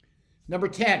 Number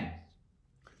 10,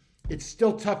 it's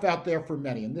still tough out there for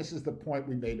many, and this is the point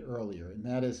we made earlier, and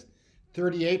that is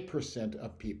 38%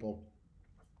 of people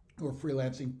who are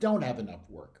freelancing don't have enough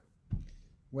work.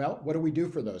 Well, what do we do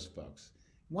for those folks?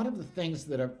 One of the things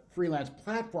that a freelance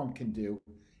platform can do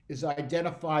is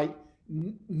identify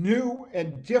new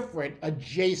and different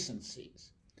adjacencies.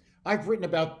 I've written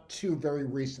about two very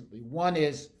recently. One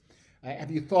is,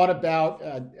 have you thought about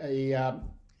a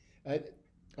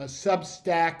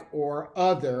Substack or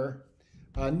other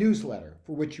newsletter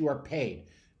for which you are paid?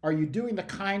 Are you doing the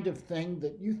kind of thing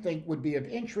that you think would be of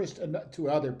interest to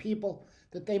other people,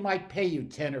 that they might pay you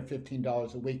 $10 or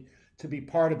 $15 a week to be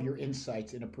part of your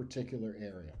insights in a particular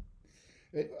area?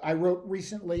 I wrote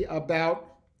recently about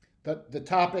the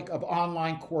topic of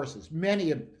online courses. Many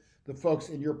of the folks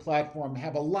in your platform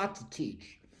have a lot to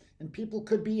teach, and people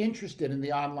could be interested in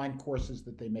the online courses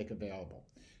that they make available.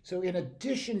 So in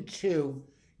addition to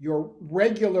your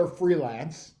regular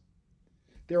freelance,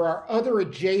 there are other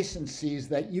adjacencies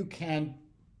that you can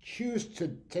choose to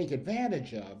take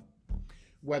advantage of,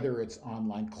 whether it's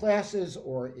online classes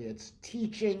or it's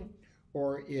teaching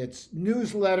or it's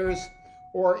newsletters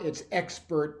or it's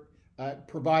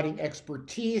providing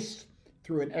expertise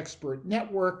through an expert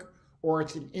network, or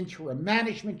it's an interim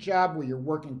management job where you're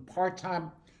working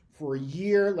part-time for a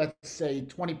year, let's say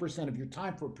 20% of your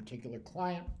time for a particular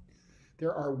client.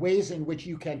 There are ways in which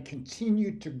you can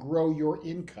continue to grow your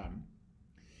income,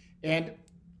 and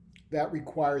that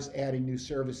requires adding new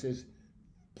services.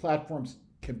 Platforms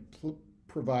can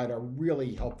provide a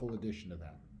really helpful addition to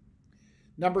that.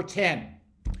 Number 10,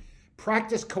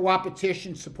 practice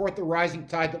co-opetition, support the rising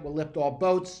tide that will lift all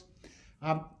boats.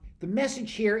 The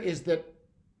message here is that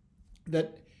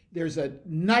there's a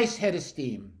nice head of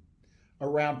steam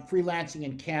around freelancing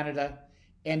in Canada,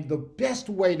 and the best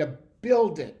way to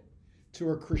build it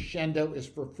to a crescendo is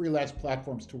for freelance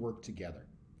platforms to work together.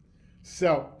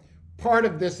 So part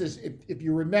of this is, if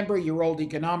you remember your old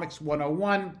economics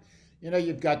 101,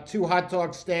 you've got two hot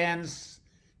dog stands.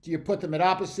 Do you put them at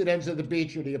opposite ends of the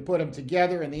beach, or do you put them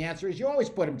together? And the answer is you always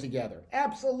put them together.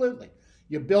 Absolutely.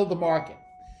 You build the market.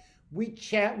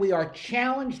 We are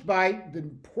challenged by the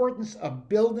importance of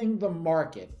building the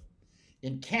market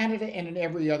in Canada and in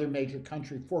every other major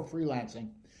country for freelancing.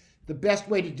 The best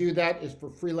way to do that is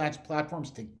for freelance platforms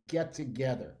to get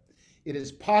together. It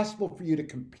is possible for you to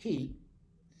compete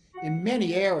in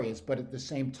many areas, but at the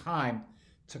same time,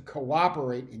 to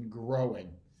cooperate in growing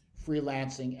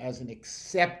freelancing as an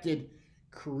accepted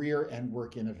career and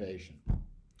work innovation.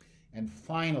 And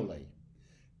finally,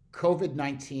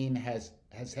 COVID-19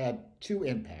 has had two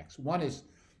impacts. One is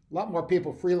a lot more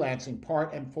people freelancing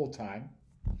part and full-time.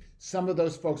 Some of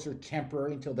those folks are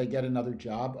temporary until they get another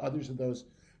job. Others of those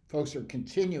folks are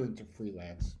continuing to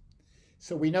freelance.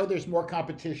 So we know there's more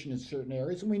competition in certain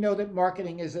areas, and we know that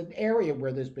marketing is an area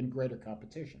where there's been greater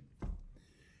competition.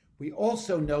 We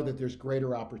also know that there's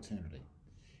greater opportunity,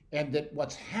 and that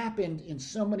what's happened in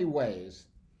so many ways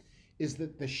is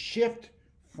that the shift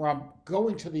from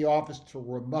going to the office to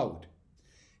remote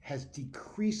has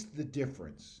decreased the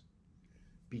difference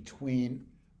between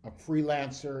a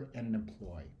freelancer and an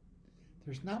employee.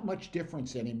 There's not much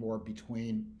difference anymore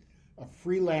between a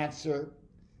freelancer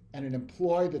and an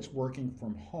employee that's working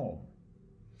from home.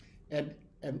 And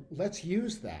let's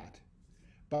use that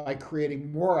by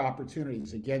creating more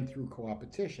opportunities, again through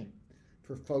co-opetition,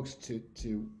 for folks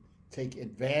to take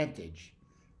advantage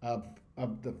of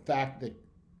the fact that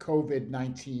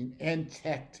COVID-19 and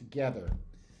tech together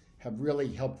have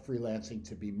really helped freelancing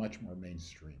to be much more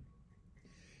mainstream.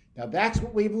 Now that's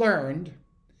what we've learned,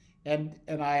 and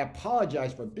I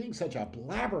apologize for being such a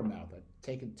blabbermouth and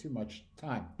taking too much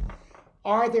time.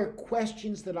 Are there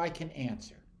questions that I can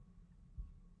answer?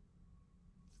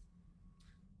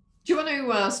 Do you want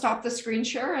to stop the screen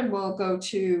share, and we'll go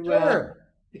to Sure.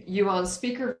 You on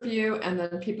speaker view, and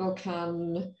then people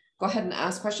can go ahead and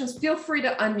ask questions. Feel free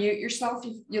to unmute yourself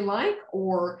if you like,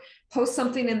 or post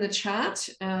something in the chat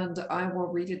and I will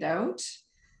read it out.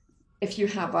 If you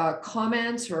have a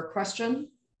comment or a question,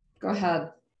 go ahead.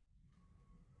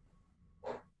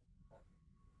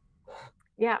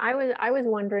 Yeah, I was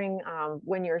wondering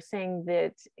when you're saying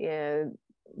that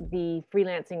the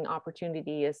freelancing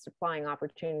opportunity is supplying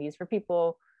opportunities for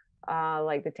people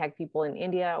like the tech people in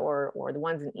India or the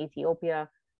ones in Ethiopia.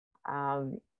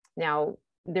 Now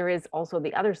there is also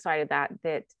the other side of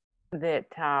that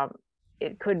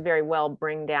it could very well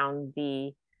bring down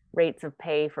the rates of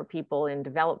pay for people in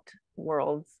developed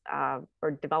worlds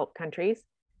or developed countries.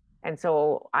 And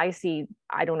so I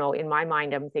don't know, in my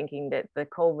mind, I'm thinking that the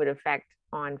COVID effect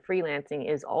on freelancing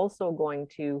is also going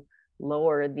to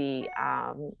lower the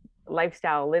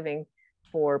lifestyle living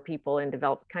for people in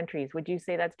developed countries. Would you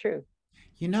say that's true?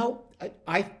 You know,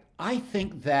 I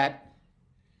think that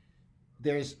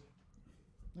there's,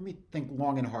 let me think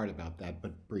long and hard about that,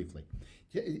 but briefly.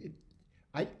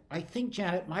 I think,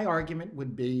 Janet, my argument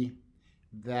would be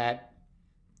that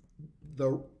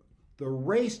the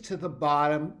race to the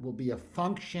bottom will be a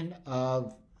function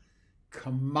of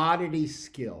commodity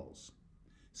skills.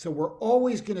 So we're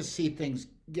always going to see things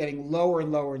getting lower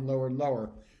and lower and lower and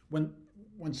lower when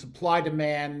supply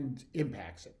demand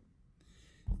impacts it.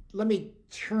 Let me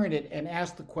turn it and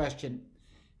ask the question,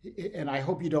 and I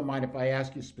hope you don't mind if I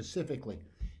ask you specifically.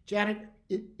 Janet,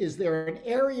 is there an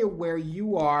area where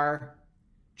you are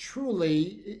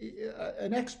truly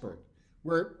an expert,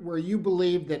 where you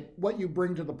believe that what you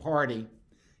bring to the party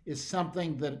is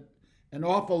something that an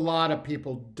awful lot of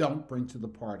people don't bring to the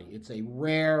party? It's a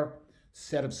rare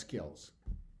set of skills.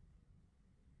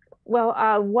 Well,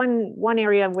 one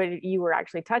area where you were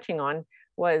actually touching on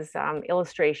was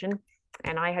illustration.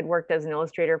 And I had worked as an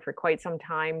illustrator for quite some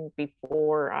time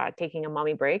before taking a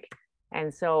mommy break.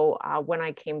 And so when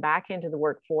I came back into the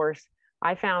workforce,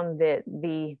 I found that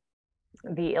the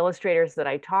illustrators that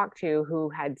I talked to who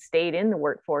had stayed in the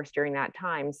workforce during that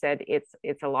time said it's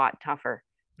a lot tougher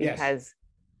because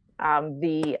a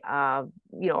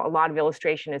lot of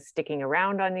illustration is sticking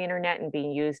around on the internet and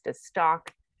being used as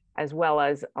stock, as well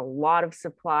as a lot of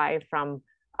supply from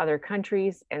other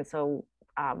countries. And so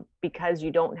because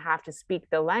you don't have to speak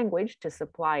the language to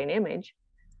supply an image,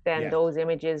 then those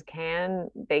images can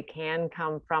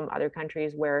come from other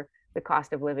countries where the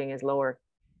cost of living is lower.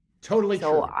 Totally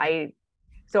true. I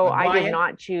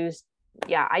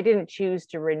didn't choose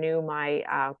to renew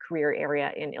my career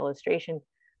area in illustration,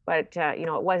 but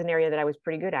it was an area that I was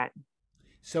pretty good at.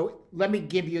 So let me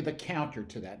give you the counter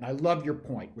to that, and I love your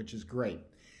point, which is great.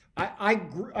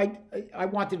 I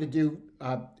wanted to do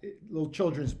little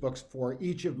children's books for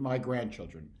each of my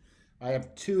grandchildren. I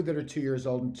have two that are 2 years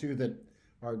old and two that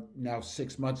are now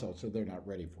 6 months old, so they're not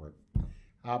ready for it.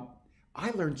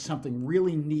 I learned something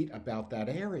really neat about that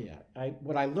area.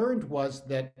 What I learned was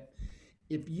that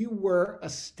if you were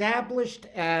established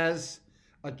as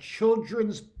a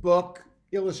children's book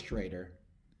illustrator,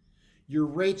 your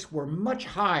rates were much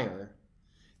higher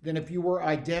than if you were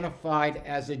identified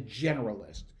as a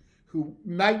generalist who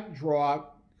might draw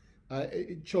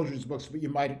children's books, but you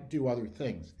might do other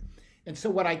things. And so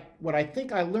what I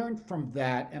think I learned from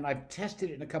that, and I've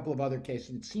tested it in a couple of other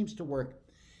cases, it seems to work,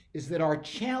 is that our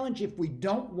challenge, if we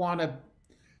don't want to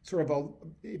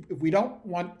if we don't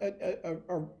want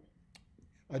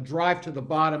a drive to the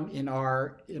bottom in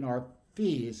our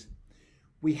fees,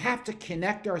 we have to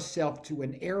connect ourselves to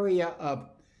an area of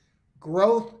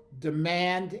growth,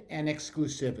 demand, and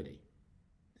exclusivity.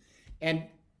 And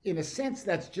in a sense,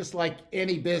 that's just like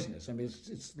any business. I mean,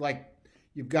 it's like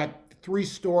you've got 3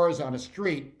 stores on a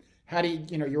street. How do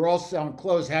you're all selling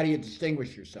clothes. How do you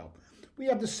distinguish yourself? We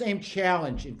have the same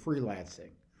challenge in freelancing.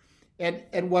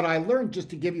 And what I learned, just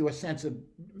to give you a sense of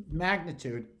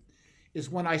magnitude,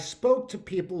 is when I spoke to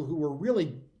people who were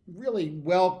really, really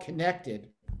well connected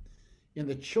in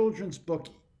the children's book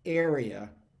area,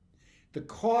 the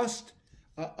cost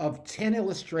of 10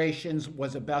 illustrations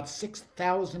was about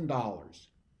 $6,000.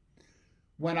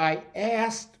 When I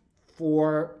asked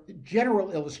for general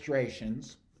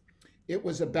illustrations, it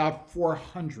was about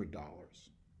 $400.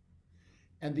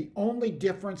 And the only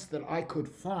difference that I could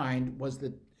find was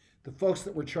that the folks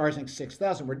that were charging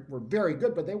 $6,000 were very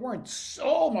good, but they weren't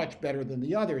so much better than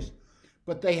the others.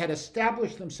 But they had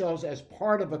established themselves as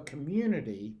part of a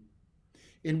community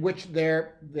in which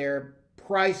their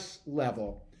price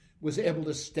level was able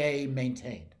to stay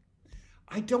maintained.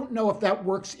 I don't know if that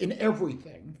works in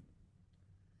everything,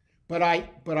 but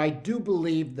I do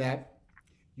believe that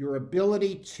your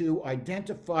ability to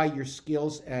identify your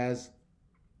skills as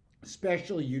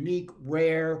special, unique,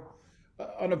 rare,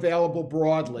 unavailable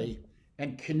broadly,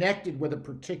 and connected with a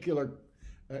particular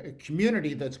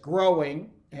community that's growing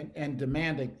and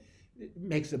demanding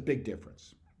makes a big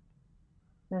difference.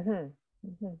 Mm-hmm.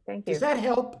 Mm-hmm. Thank you. Does that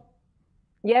help?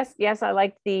 Yes, I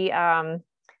like the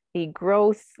the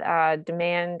growth,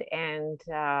 demand, and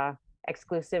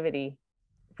exclusivity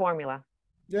formula.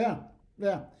 Yeah,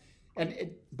 yeah.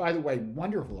 And by the way,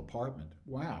 wonderful apartment.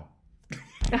 Wow.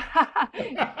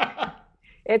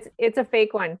 It's a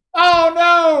fake one. Oh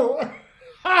no!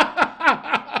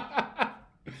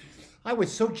 I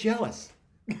was so jealous.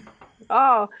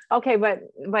 Oh, okay, but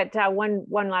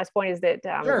one last point is that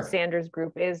Sure. Sandra's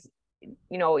group is,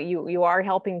 you are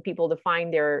helping people to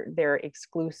find their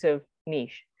exclusive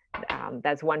niche.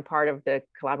 That's one part of the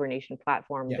CoLabourNation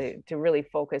platform, Yes. to really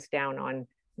focus down on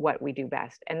what we do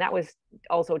best. And that was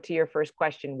also to your first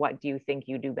question, what do you think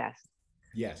you do best?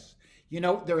 Yes.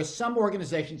 There are some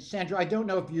organizations, Sandra, I don't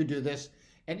know if you do this,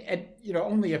 and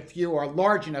only a few are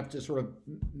large enough to sort of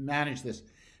manage this,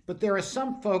 but there are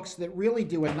some folks that really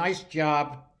do a nice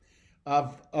job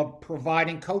of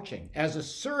providing coaching as a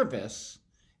service,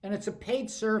 and it's a paid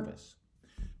service.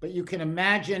 But you can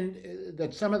imagine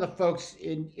that some of the folks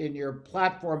in your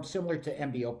platform, similar to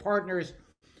MBO Partners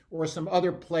or some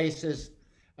other places,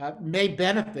 may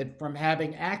benefit from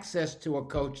having access to a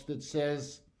coach that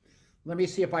says, let me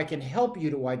see if I can help you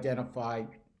to identify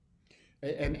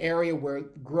an area where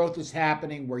growth is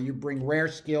happening, where you bring rare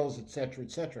skills, et cetera,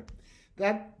 et cetera.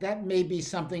 That may be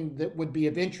something that would be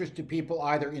of interest to people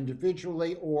either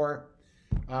individually or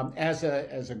as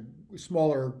a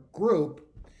smaller group.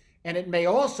 And it may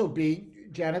also be,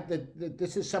 Janet, that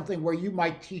this is something where you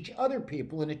might teach other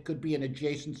people, and it could be an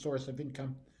adjacent source of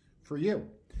income for you.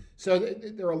 So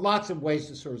there are lots of ways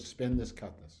to sort of spin this,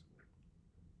 cut this.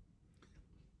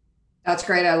 That's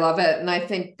great. I love it. And I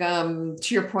think to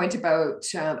your point about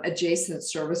adjacent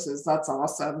services, that's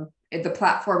awesome. The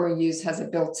platform we use has a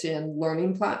built-in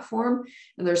learning platform,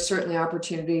 and there's certainly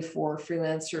opportunity for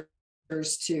freelancers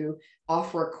to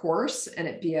offer a course and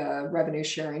it be a revenue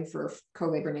sharing for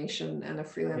CoLabourNation and a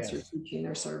freelancer Yes. teaching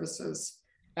their services.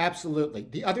 Absolutely.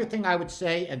 The other thing I would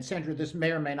say, and Sandra, this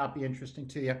may or may not be interesting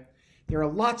to you, there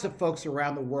are lots of folks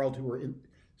around the world who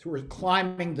are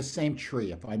climbing the same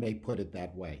tree, if I may put it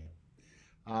that way.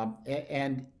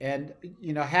 And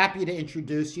happy to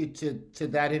introduce you to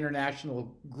that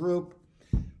international group,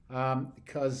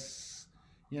 because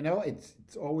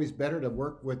it's always better to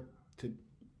work with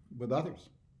others.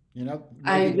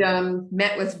 I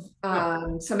met with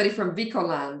somebody from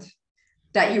Vicoland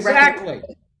that you exactly.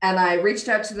 recommended, and I reached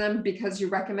out to them because you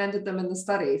recommended them in the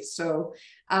study. So,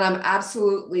 and I'm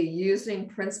absolutely using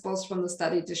principles from the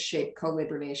study to shape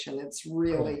CoLabourNation. It's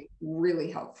really,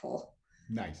 really helpful.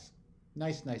 Nice.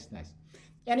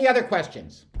 Any other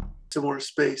questions? Similar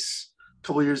space a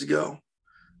couple of years ago.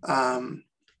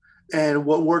 And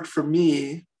what worked for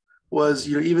me was,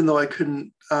 even though I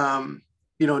couldn't,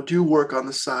 do work on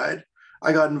the side,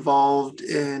 I got involved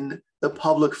in the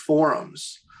public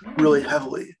forums really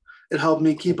heavily. It helped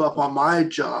me keep up on my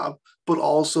job, but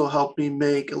also helped me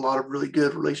make a lot of really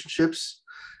good relationships,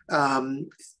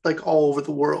 like all over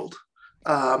the world.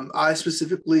 I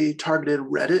specifically targeted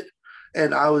Reddit,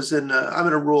 and I'm in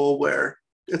a role where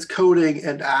it's coding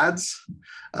and ads,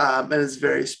 and it's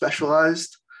very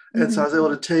specialized. And so I was able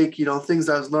to take, things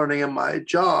I was learning in my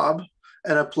job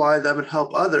and apply them and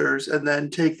help others, and then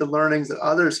take the learnings that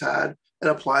others had and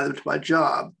apply them to my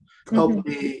job. Helped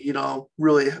me,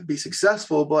 really be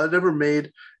successful, but I never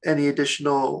made any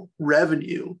additional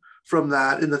revenue from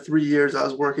that in the 3 years I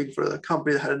was working for the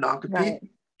company that had a non-compete. Right.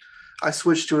 I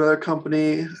switched to another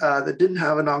company that didn't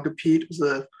have a non-compete. It was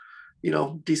a,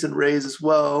 decent raise as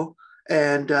well.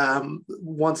 And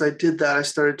once I did that, I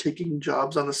started taking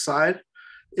jobs on the side.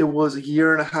 It was a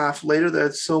year and a half later that I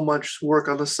had so much work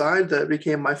on the side that it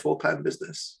became my full-time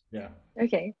business. Yeah.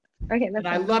 Okay. And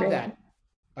I love that.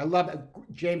 I love it.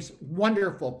 James,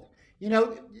 wonderful.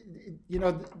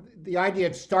 The idea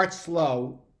of start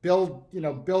slow,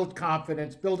 build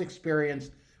confidence, build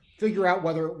experience, figure out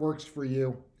whether it works for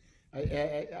you.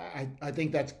 I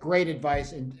think that's great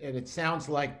advice. And it sounds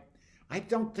like, I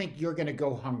don't think you're going to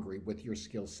go hungry with your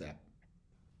skill set.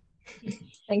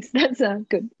 Thanks. That's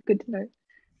good to know.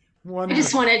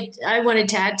 Wonderful. I wanted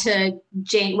to add to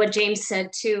what James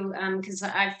said too, because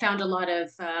I've found a lot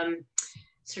of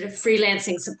sort of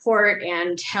freelancing support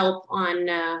and help on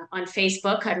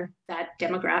Facebook. I'm that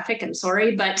demographic. I'm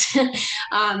sorry, but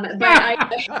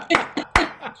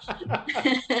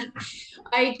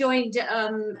I joined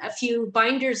a few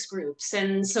binders groups,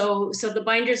 and so the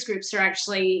binders groups are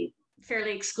actually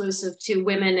fairly exclusive to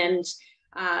women and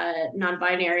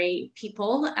non-binary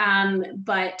people,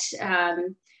 but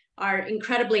are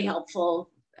incredibly helpful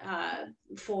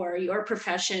for your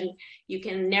profession. You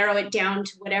can narrow it down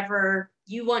to whatever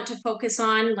you want to focus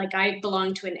on. Like I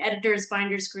belong to an editors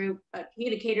binders group, a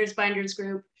communicators binders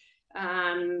group,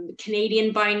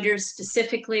 Canadian binders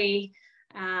specifically.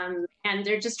 And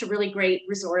they're just a really great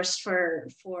resource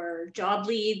for job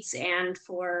leads and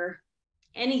for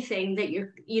anything that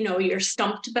you're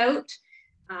stumped about.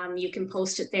 You can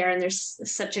post it there, and there's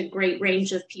such a great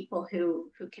range of people who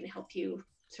can help you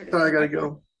sort of. Sorry, I gotta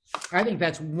go. I think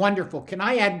that's wonderful. Can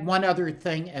I add one other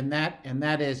thing? And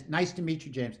that is, nice to meet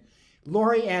you, James.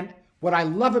 Lori, and what I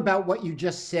love about what you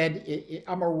just said,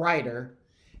 I'm a writer,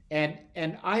 and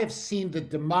I have seen the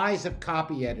demise of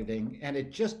copy editing, and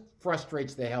it just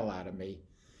frustrates the hell out of me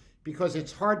because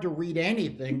it's hard to read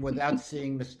anything without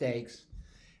seeing mistakes.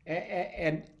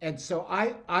 And so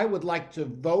I would like to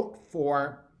vote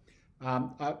for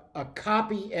a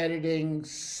copy editing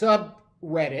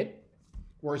subreddit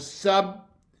or sub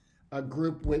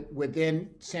group within,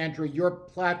 Sandra, your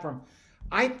platform.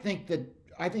 I think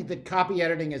that copy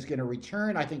editing is going to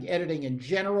return. I think editing in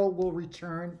general will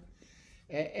return,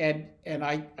 and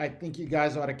I think you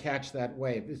guys ought to catch that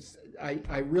wave.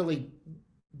 I really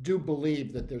do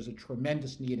believe that there's a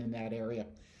tremendous need in that area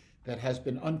that has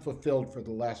been unfulfilled for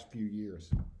the last few years.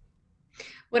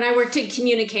 When I worked in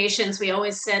communications, we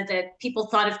always said that people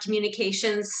thought of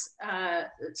communications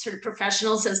sort of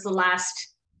professionals as the last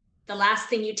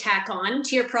thing you tack on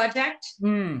to your project,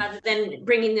 rather than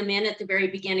bringing them in at the very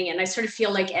beginning. And I sort of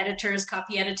feel like editors,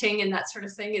 copy editing, and that sort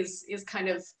of thing is kind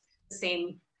of the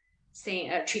same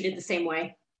treated the same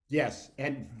way. Yes,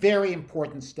 and very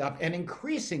important stuff, and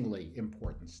increasingly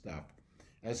important stuff,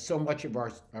 as so much of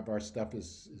our stuff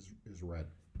is read.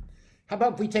 How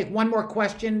about if we take one more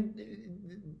question?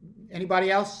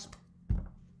 Anybody else?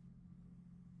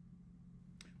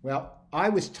 Well, I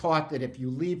was taught that if you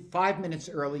leave 5 minutes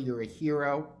early, you're a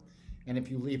hero, and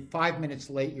if you leave 5 minutes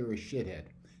late, you're a shithead.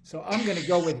 So I'm going to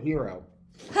go with hero.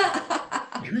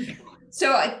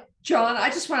 So, Jon, I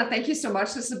just want to thank you so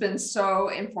much. This has been so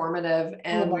informative,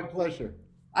 and my pleasure.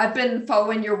 I've been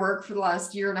following your work for the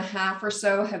last year and a half or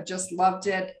so, have just loved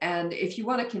it. And if you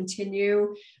want to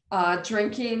continue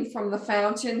drinking from the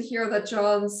fountain here that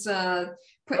Jon's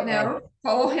putting out,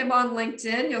 follow him on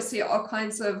LinkedIn. You'll see all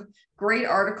kinds of great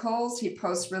articles. He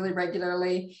posts really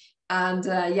regularly. And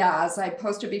yeah, as I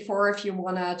posted before, if you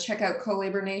want to check out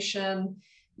CoLabourNation,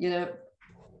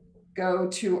 go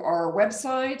to our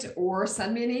website or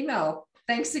send me an email.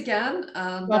 Thanks again.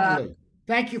 And, lovely.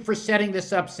 Thank you for setting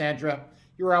this up, Sandra.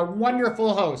 You're a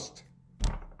wonderful host.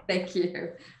 Thank you.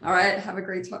 All right. Have a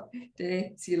great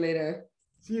day. See you later.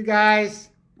 See you guys.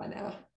 Bye now.